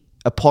the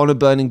Upon a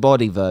Burning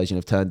Body version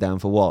of Turned Down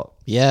for What?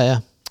 Yeah.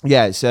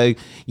 Yeah, so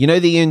you know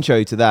the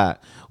intro to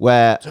that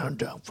where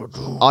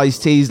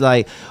Ice-T's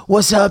like,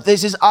 what's up,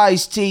 this is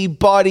Ice-T,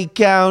 body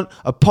count,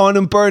 Upon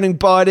a Burning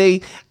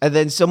Body. And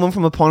then someone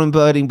from Upon a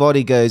Burning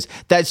Body goes,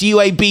 that's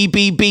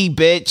UABBB,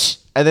 bitch.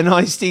 And then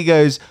Ice-T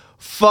goes,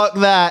 fuck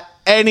that.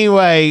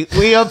 Anyway,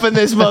 we up in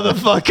this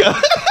motherfucker.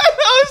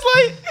 I was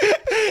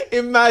like,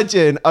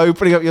 imagine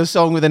opening up your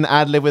song with an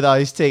ad-lib with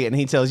Ice-T and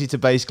he tells you to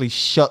basically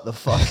shut the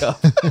fuck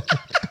up. Do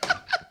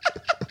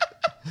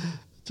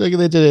you reckon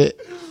they did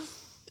it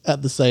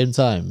at the same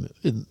time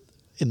in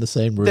the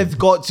same room? They've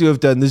got to have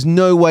done. There's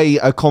no way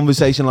a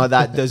conversation like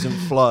that doesn't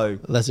flow.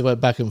 Unless it went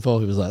back and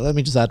forth. He was like, let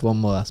me just add one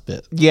more last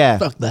bit. Yeah.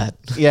 Fuck that.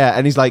 Yeah,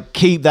 and he's like,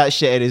 keep that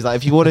shit in. He's like,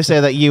 if you want to say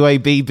that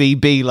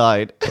UABBB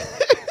line.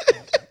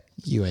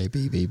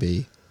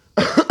 UABBB.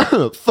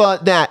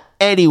 Fuck that.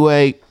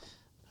 Anyway.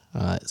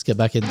 All right, let's get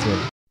back into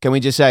it. Can we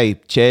just say,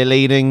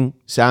 cheerleading,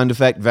 sound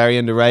effect, very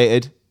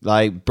underrated.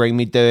 Like, Bring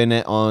Me Doing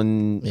It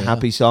on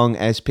Happy Song,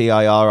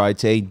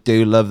 SPIRIT.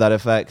 Do love that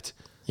effect.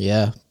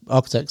 Yeah.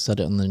 Architects said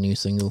it on the new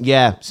single.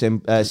 Yeah,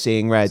 Seeing Red.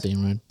 Seeing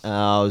Red.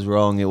 I was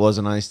wrong. It was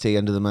an Ice-T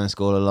Under the Mask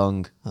all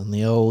along. And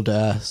the old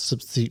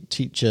substitute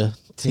teacher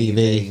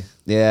TV.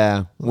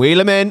 Yeah.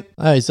 Wheel him in.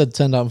 Oh, he said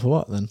Turned Down for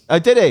What then? Oh,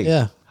 did he?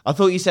 Yeah. I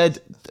thought you said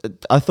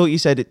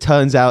it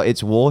turns out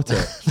it's water.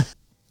 That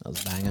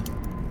was a banger.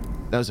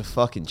 That was a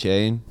fucking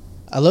tune.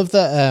 I love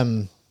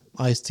that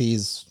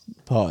Ice-T's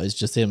part is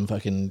just him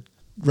fucking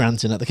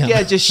ranting at the camera.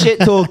 Yeah, just shit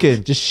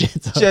talking. Just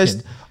shit talking.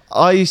 Just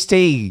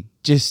Ice-T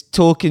just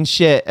talking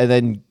shit and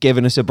then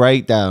giving us a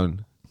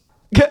breakdown.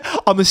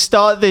 I'm going to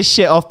start this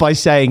shit off by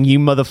saying you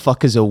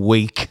motherfuckers are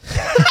weak.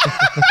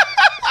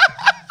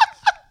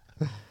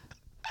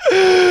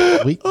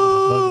 Weak.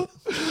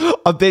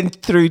 I've been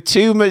through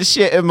too much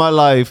shit in my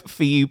life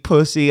for you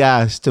pussy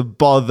ass to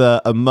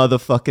bother a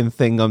motherfucking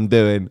thing I'm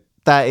doing.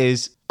 That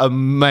is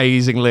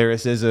amazing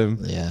lyricism.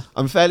 Yeah.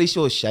 I'm fairly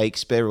sure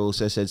Shakespeare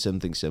also said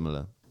something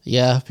similar.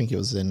 Yeah, I think it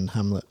was in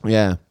Hamlet.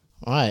 Yeah.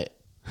 All right.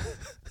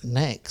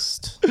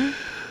 Next.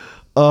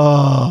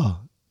 Oh,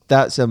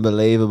 that's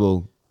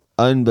unbelievable.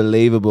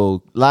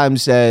 Unbelievable. Lamb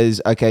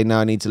says, okay, now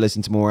I need to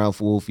listen to more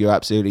Alpha Wolf. You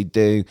absolutely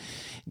do.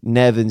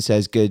 Nevin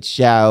says, good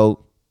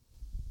shout.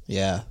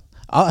 Yeah.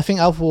 I think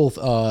Alpha Wolf,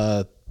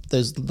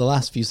 there's the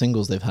last few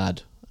singles they've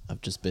had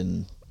have just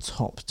been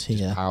top tier.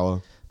 Just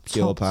power.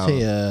 Pure top power.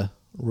 tier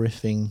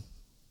riffing,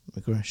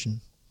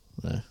 aggression.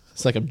 No,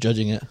 it's like I'm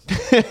judging it.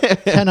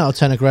 10 out of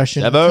 10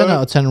 aggression. 10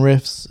 out of 10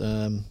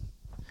 riffs.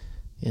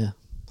 Yeah.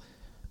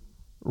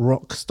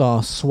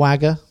 Rockstar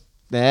swagger.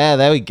 Yeah,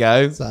 there we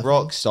go. Exactly.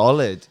 Rock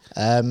solid.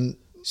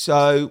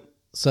 So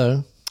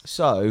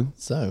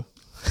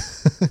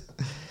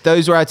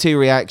those were our two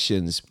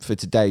reactions for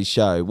today's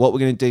show. What we're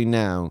going to do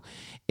now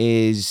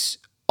is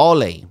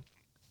Ollie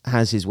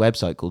has his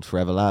website called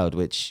Forever Loud,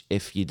 which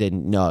if you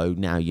didn't know,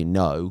 now you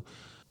know.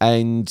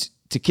 And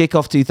to kick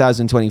off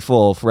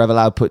 2024, Forever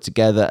Loud put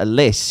together a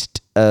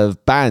list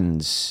of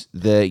bands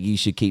that you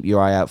should keep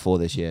your eye out for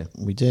this year.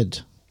 We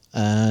did.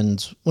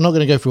 And we're not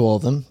going to go through all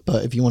of them,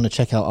 but if you want to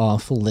check out our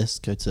full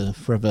list, go to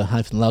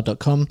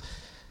forever-loud.com.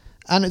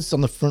 And it's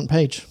on the front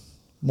page.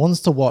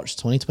 Ones to watch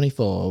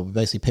 2024. We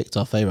basically picked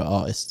our favourite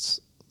artists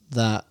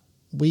that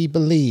we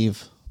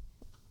believe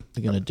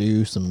are going to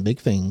do some big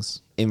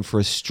things. In for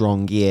a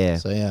strong year.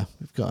 So yeah,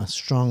 we've got a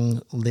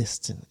strong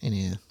list in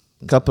here.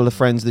 A couple of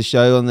friends of the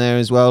show on there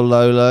as well.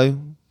 Lolo.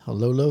 How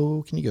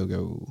Lolo can you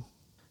go?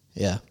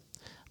 Yeah.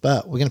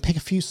 But we're going to pick a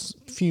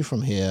few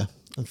from here.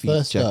 And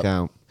first check up,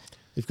 out.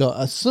 We've got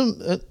a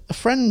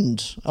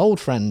friend, old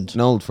friend.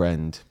 An old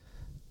friend.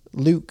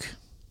 Luke,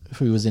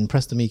 who was in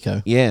Preston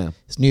Miko. Yeah.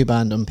 His new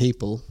band,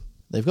 Unpeople.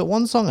 They've got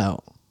one song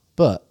out,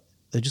 but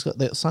they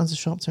got signed to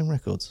Sharp Tone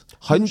Records.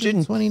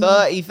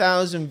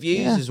 130,000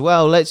 views as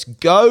well. Let's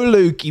go,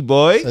 Lukey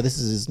boy. So this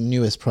is his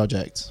newest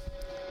project,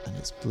 and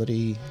it's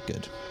bloody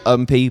good.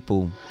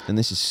 Unpeople, and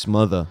this is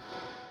Smother.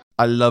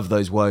 I love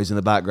those woes in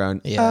the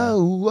background. Yeah.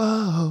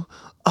 Oh,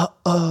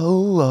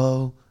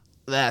 oh.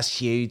 That's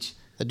huge.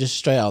 They're just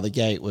straight out of the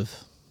gate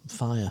with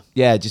fire.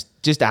 Yeah,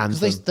 just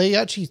anthem.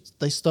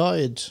 They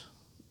started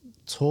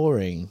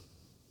touring,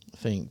 I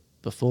think,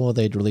 before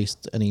they'd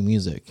released any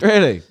music.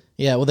 Really?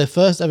 Yeah, well, their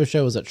first ever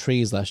show was at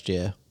Trees last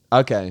year.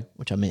 Okay.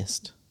 Which I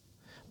missed.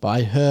 But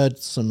I heard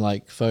some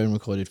like phone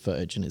recorded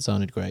footage and it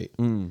sounded great.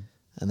 And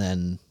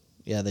then,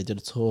 yeah, they did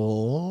a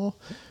tour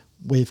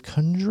with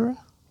Conjurer.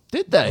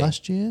 Did they?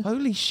 Last year.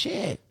 Holy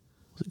shit.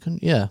 Was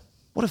it yeah.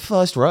 What a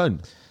first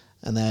run.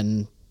 And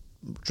then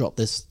dropped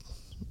this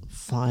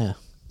fire.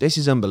 This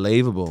is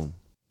unbelievable.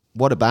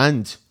 What a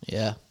band.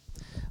 Yeah.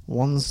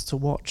 Ones to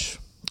watch.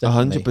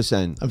 Definitely.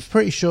 100%. I'm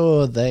pretty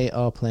sure they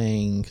are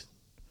playing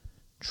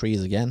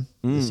Trees again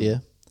this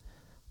year.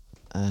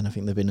 And I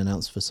think they've been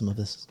announced for some of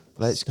this.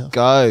 Let's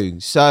go.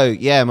 So,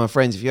 yeah, my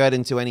friends, if you head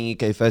into any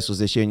UK festivals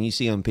this year and you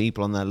see Unpeople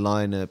on that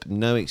lineup,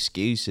 no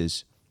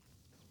excuses.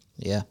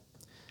 Yeah.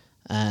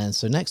 And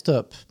so next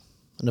up,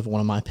 another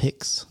one of my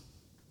picks,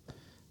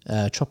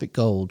 Tropic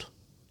Gold.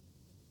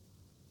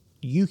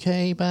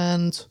 UK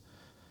band.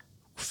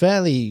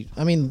 Fairly,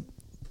 I mean,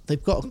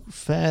 they've got a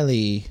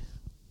fairly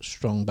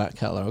strong back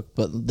catalogue,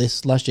 but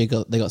this last year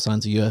they got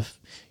signed to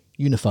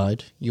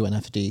Unified,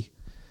 UNFD.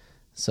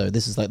 So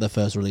this is like their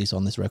first release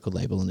on this record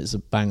label, and it's a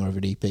banger of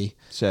an EP.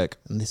 Sick.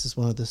 And this is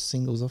one of the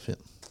singles off it,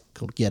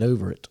 called Get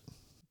Over It.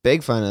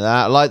 Big fan of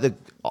that. I like the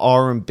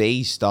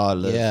R&B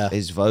style of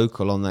his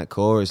vocal on that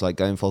chorus, like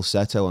going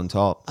falsetto on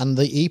top. And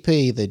the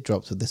EP they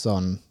dropped with this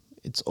on,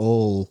 it's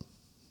all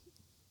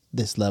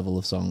this level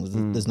of songs.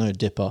 There's no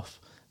dip off.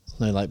 There's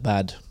no like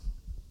bad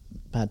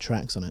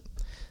tracks on it.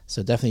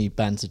 So definitely a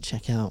band to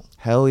check out.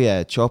 Hell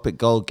yeah. Tropic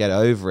Gold, Get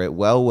Over It.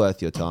 Well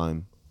worth your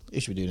time.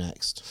 What should we do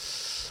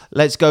next?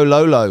 Let's go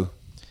Lolo.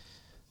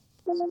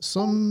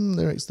 Some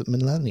lyrics that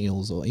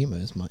millennials or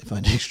emos might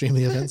find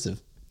extremely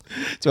offensive.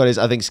 To be honest,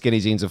 I think skinny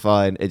jeans are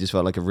fine. It just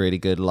felt like a really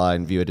good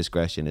line. Viewer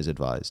discretion is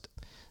advised.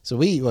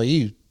 So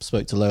you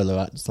spoke to Lolo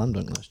at Slam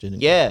Dunk last year,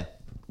 didn't you? Yeah.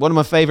 One of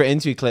my favourite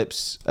interview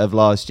clips of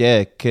last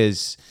year,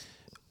 because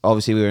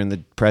obviously we were in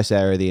the press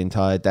area the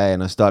entire day,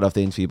 and I started off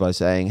the interview by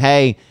saying,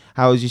 hey,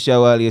 how was your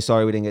show earlier?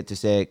 Sorry we didn't get to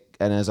see it.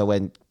 And as I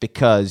went,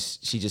 because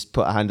she just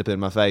put a hand up in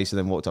my face and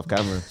then walked off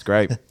camera. It's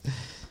great.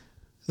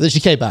 Then she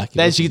came back.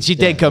 Then she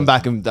did come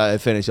back and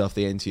finish off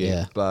the interview.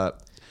 Yeah.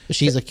 But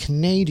she's a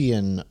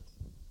Canadian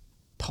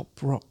pop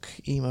rock,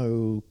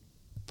 emo,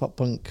 pop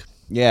punk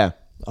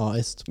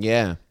artist.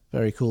 Yeah.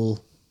 Very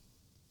cool.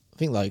 I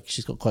think like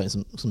she's got quite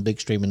some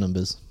big streaming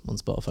numbers on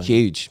Spotify.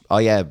 Huge. Oh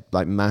yeah,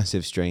 like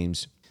massive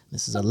streams.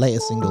 This is a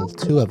latest single,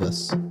 Two of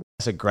Us.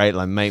 That's a great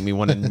line. Make me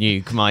want to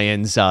nuke my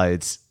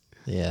insides.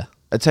 Yeah.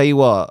 I tell you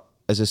what,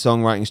 as a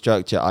songwriting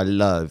structure, I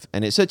love,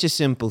 and it's such a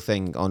simple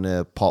thing on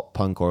a pop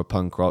punk or a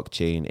punk rock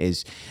tune,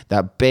 is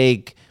that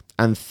big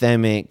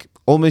anthemic,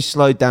 almost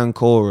slowed down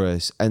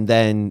chorus, and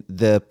then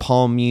the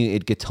palm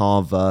muted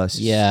guitar verse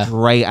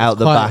straight out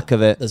the back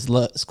of it. There's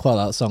quite a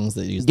lot of songs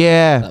that use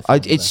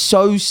it's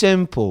so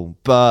simple,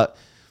 but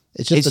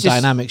it's just a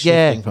dynamic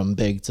shifting from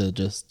big to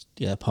just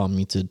palm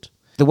muted.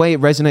 The way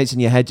it resonates in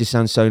your head just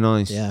sounds so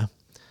nice. Yeah.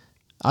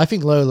 I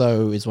think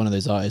Lolo is one of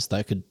those artists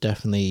that could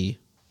definitely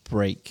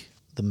break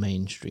the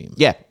mainstream.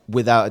 Yeah,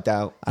 without a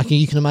doubt.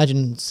 You can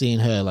imagine seeing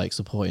her like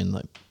supporting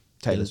like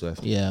Taylor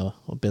Swift. Yeah,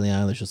 or Billie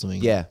Eilish or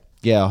something. Yeah,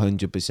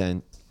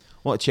 100%.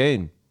 What a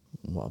tune.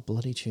 What a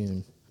bloody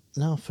tune.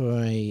 Now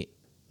for a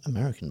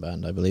American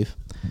band, I believe,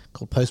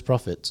 called Post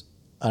Profit.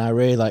 And I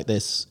really like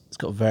this. It's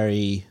got a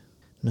very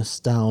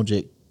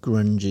nostalgic,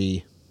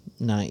 grungy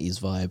 90s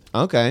vibe.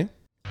 Okay.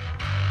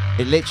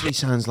 It literally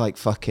sounds like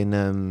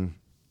fucking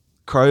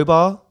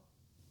Crowbar.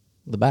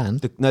 The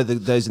band?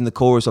 Those in the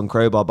chorus on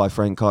Crowbar by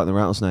Frank Carter and the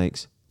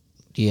Rattlesnakes.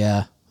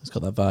 Yeah, it's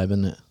got that vibe,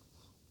 isn't it?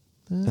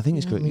 I think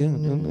it's good.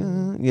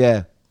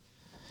 Yeah.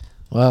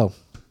 Well,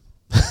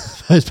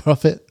 Post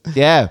Profit.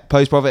 Yeah,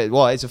 Post Profit.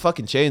 What? It's a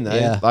fucking tune though.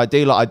 Yeah. I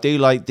do like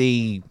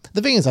the.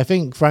 The thing is, I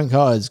think Frank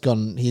Carter's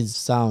gone. His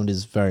sound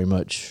is very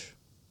much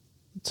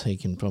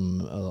taken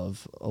from a lot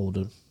of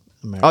older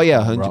American. Oh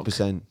yeah,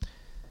 100%.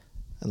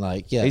 And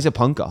like, yeah, he's a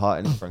punk at heart,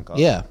 isn't he, Frank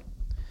Carter? Yeah.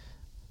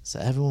 So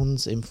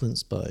everyone's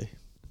influenced by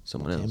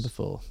someone else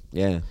before.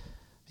 Yeah.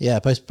 Yeah,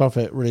 Post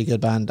Profit, really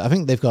good band. I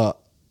think they've got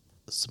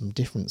some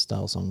different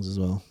style songs as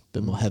well, a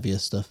bit more heavier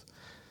stuff.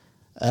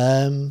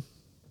 And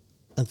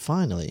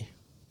finally,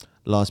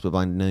 last but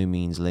by no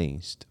means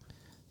least,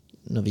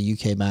 another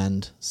UK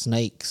band,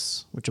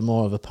 Snakes, which are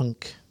more of a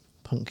punky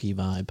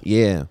vibe.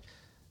 Yeah.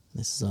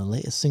 This is our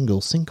latest single,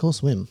 Sink or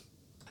Swim.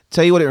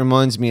 Tell you what it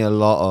reminds me a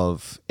lot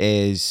of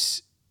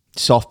is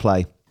soft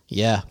play.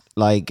 Yeah.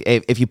 Like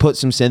if you put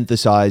some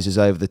synthesizers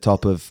over the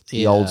top of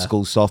the old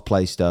school soft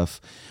play stuff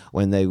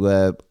when they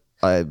were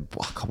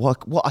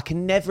what I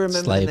can never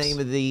remember Slaves. The name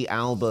of the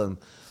album.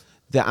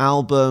 The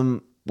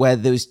album where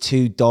there was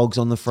two dogs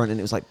on the front and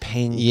it was like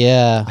pink.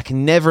 Yeah. I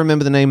can never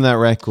remember the name of that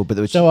record, but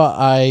there was. You know what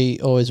I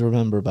always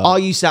remember about? Are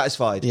You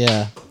Satisfied?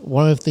 Yeah.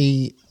 One of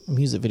the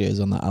music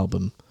videos on that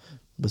album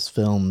was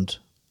filmed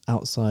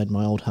outside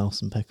my old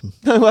house in Peckham.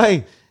 No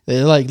way.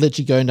 They're like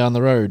literally going down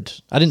the road.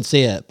 I didn't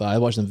see it, but I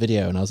watched the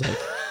video and I was like,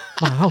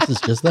 my house is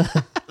just there.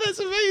 That's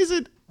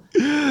amazing.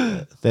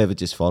 They were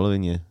just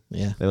following you.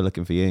 Yeah. They were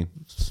looking for you.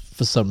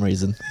 For some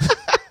reason.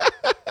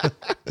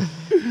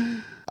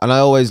 And I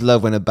always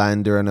love when a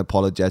band are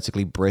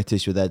unapologetically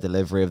British with their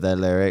delivery of their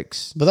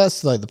lyrics. But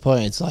that's like the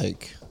point. It's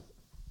like,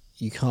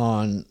 you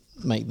can't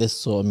make this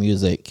sort of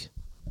music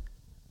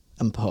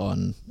and put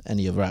on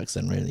any other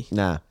accent, really.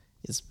 Nah.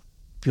 It's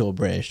pure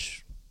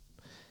British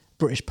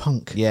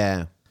punk.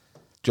 Yeah.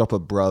 Drop a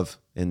bruv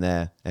in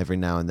there every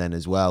now and then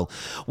as well.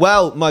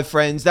 Well, my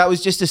friends, that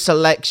was just a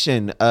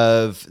selection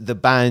of the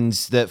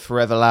bands that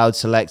Forever Loud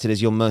selected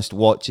as your must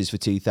watches for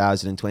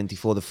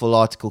 2024. The full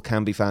article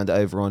can be found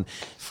over on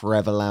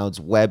Forever Loud's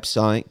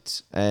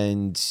website,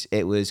 and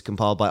it was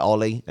compiled by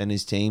Ollie and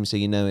his team, so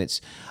you know it's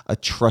a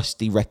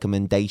trusty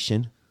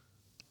recommendation.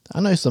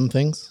 I know some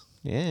things.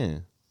 Yeah.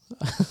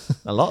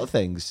 A lot of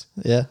things.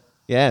 Yeah.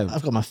 Yeah.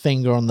 I've got my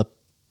finger on the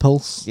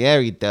pulse. Yeah,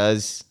 he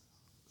does.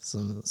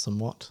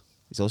 Somewhat.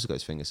 He's also got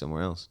his finger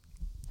somewhere else.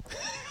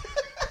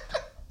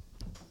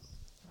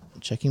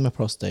 checking my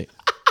prostate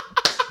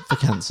for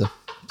cancer.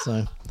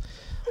 So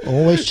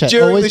always check.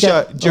 During always the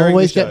get, show.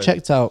 always get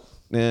checked out.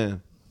 Yeah.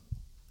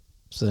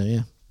 So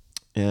yeah.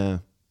 Yeah.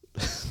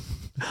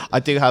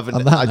 I do have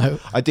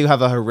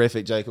a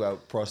horrific joke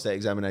about prostate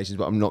examinations,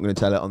 but I'm not going to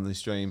tell it on the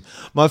stream.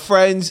 My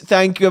friends,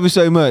 thank you ever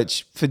so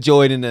much for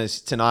joining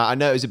us tonight. I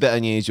know it was a bit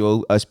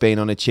unusual, us being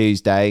on a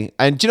Tuesday.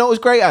 And do you know what was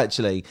great,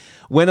 actually?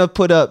 When I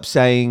put up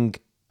saying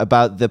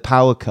about the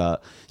power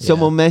cut,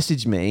 someone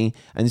messaged me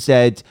and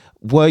said,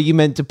 were you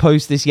meant to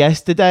post this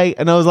yesterday?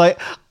 And I was like,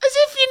 as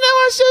if you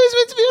know our show is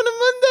meant to be on a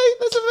Monday.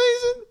 That's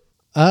amazing.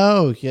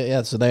 Oh,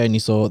 yeah.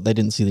 So they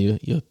didn't see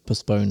your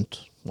postponed.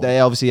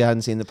 They obviously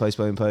hadn't seen the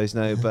postponed post,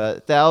 no,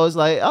 but I was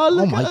like, oh,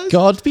 look at us.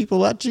 God,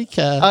 people actually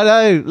care. I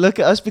know. Look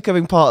at us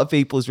becoming part of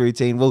people's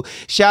routine. Well,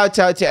 shout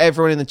out to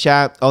everyone in the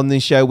chat on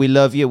this show. We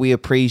love you. We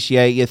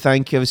appreciate you.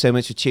 Thank you ever so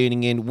much for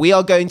tuning in. We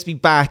are going to be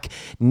back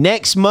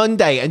next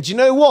Monday. And do you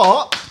know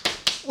what?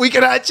 We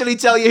can actually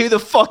tell you who the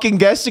fucking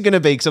guests are going to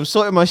be because I'm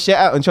sorting my shit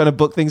out and trying to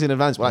book things in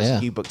advance. Well,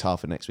 actually, you booked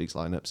half of next week's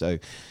lineup, so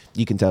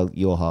you can tell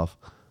your half.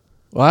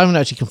 Well, I haven't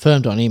actually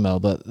confirmed on email,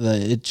 but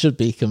it should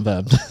be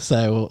confirmed.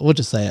 So we'll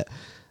just say it.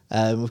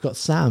 We've got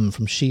Sam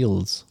from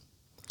Shields.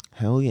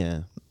 Hell yeah.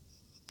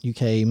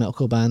 UK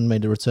metalcore band,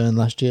 made a return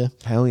last year.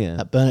 Hell yeah.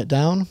 At Burn It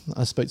Down.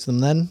 I spoke to them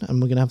then, and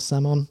we're going to have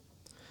Sam on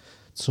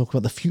to talk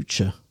about the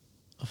future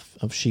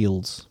of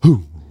Shields.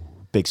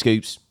 Big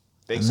scoops.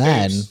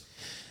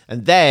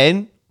 And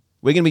then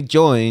we're going to be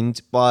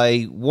joined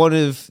by one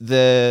of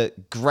the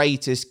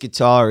greatest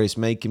guitarists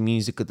making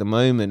music at the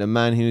moment, a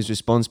man who is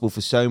responsible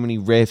for so many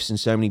riffs and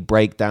so many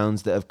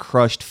breakdowns that have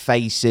crushed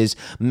faces,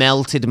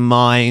 melted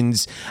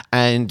minds,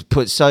 and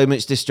put so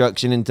much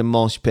destruction into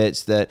mosh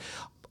pits that,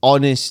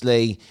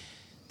 honestly,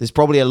 there's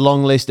probably a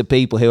long list of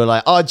people who are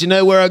like, oh, do you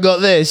know where I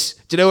got this?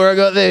 Do you know where I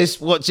got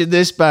this? Watching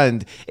this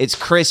band. It's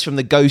Chris from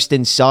The Ghost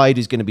Inside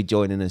who's going to be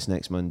joining us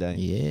next Monday.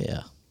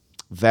 Yeah.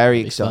 Very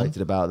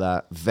excited about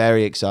that.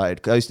 Very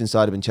excited. Ghost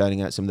Inside have been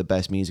churning out some of the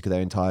best music of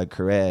their entire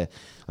career.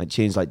 Like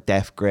tunes like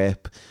Death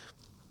Grip.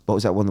 What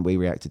was that one that we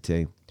reacted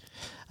to?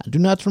 I do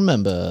not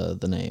remember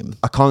the name.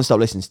 I can't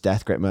stop listening to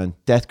Death Grip, man.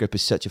 Death Grip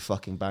is such a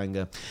fucking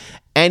banger.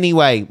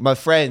 Anyway, my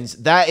friends,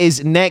 that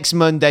is next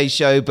Monday's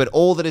show. But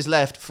all that is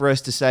left for us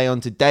to say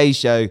on today's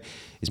show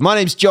is my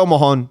name's John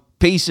Mahon.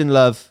 Peace and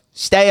love.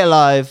 Stay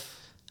alive.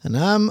 And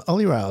I'm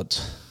Ollie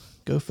Rout.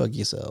 Go fuck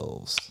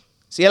yourselves.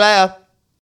 See you later.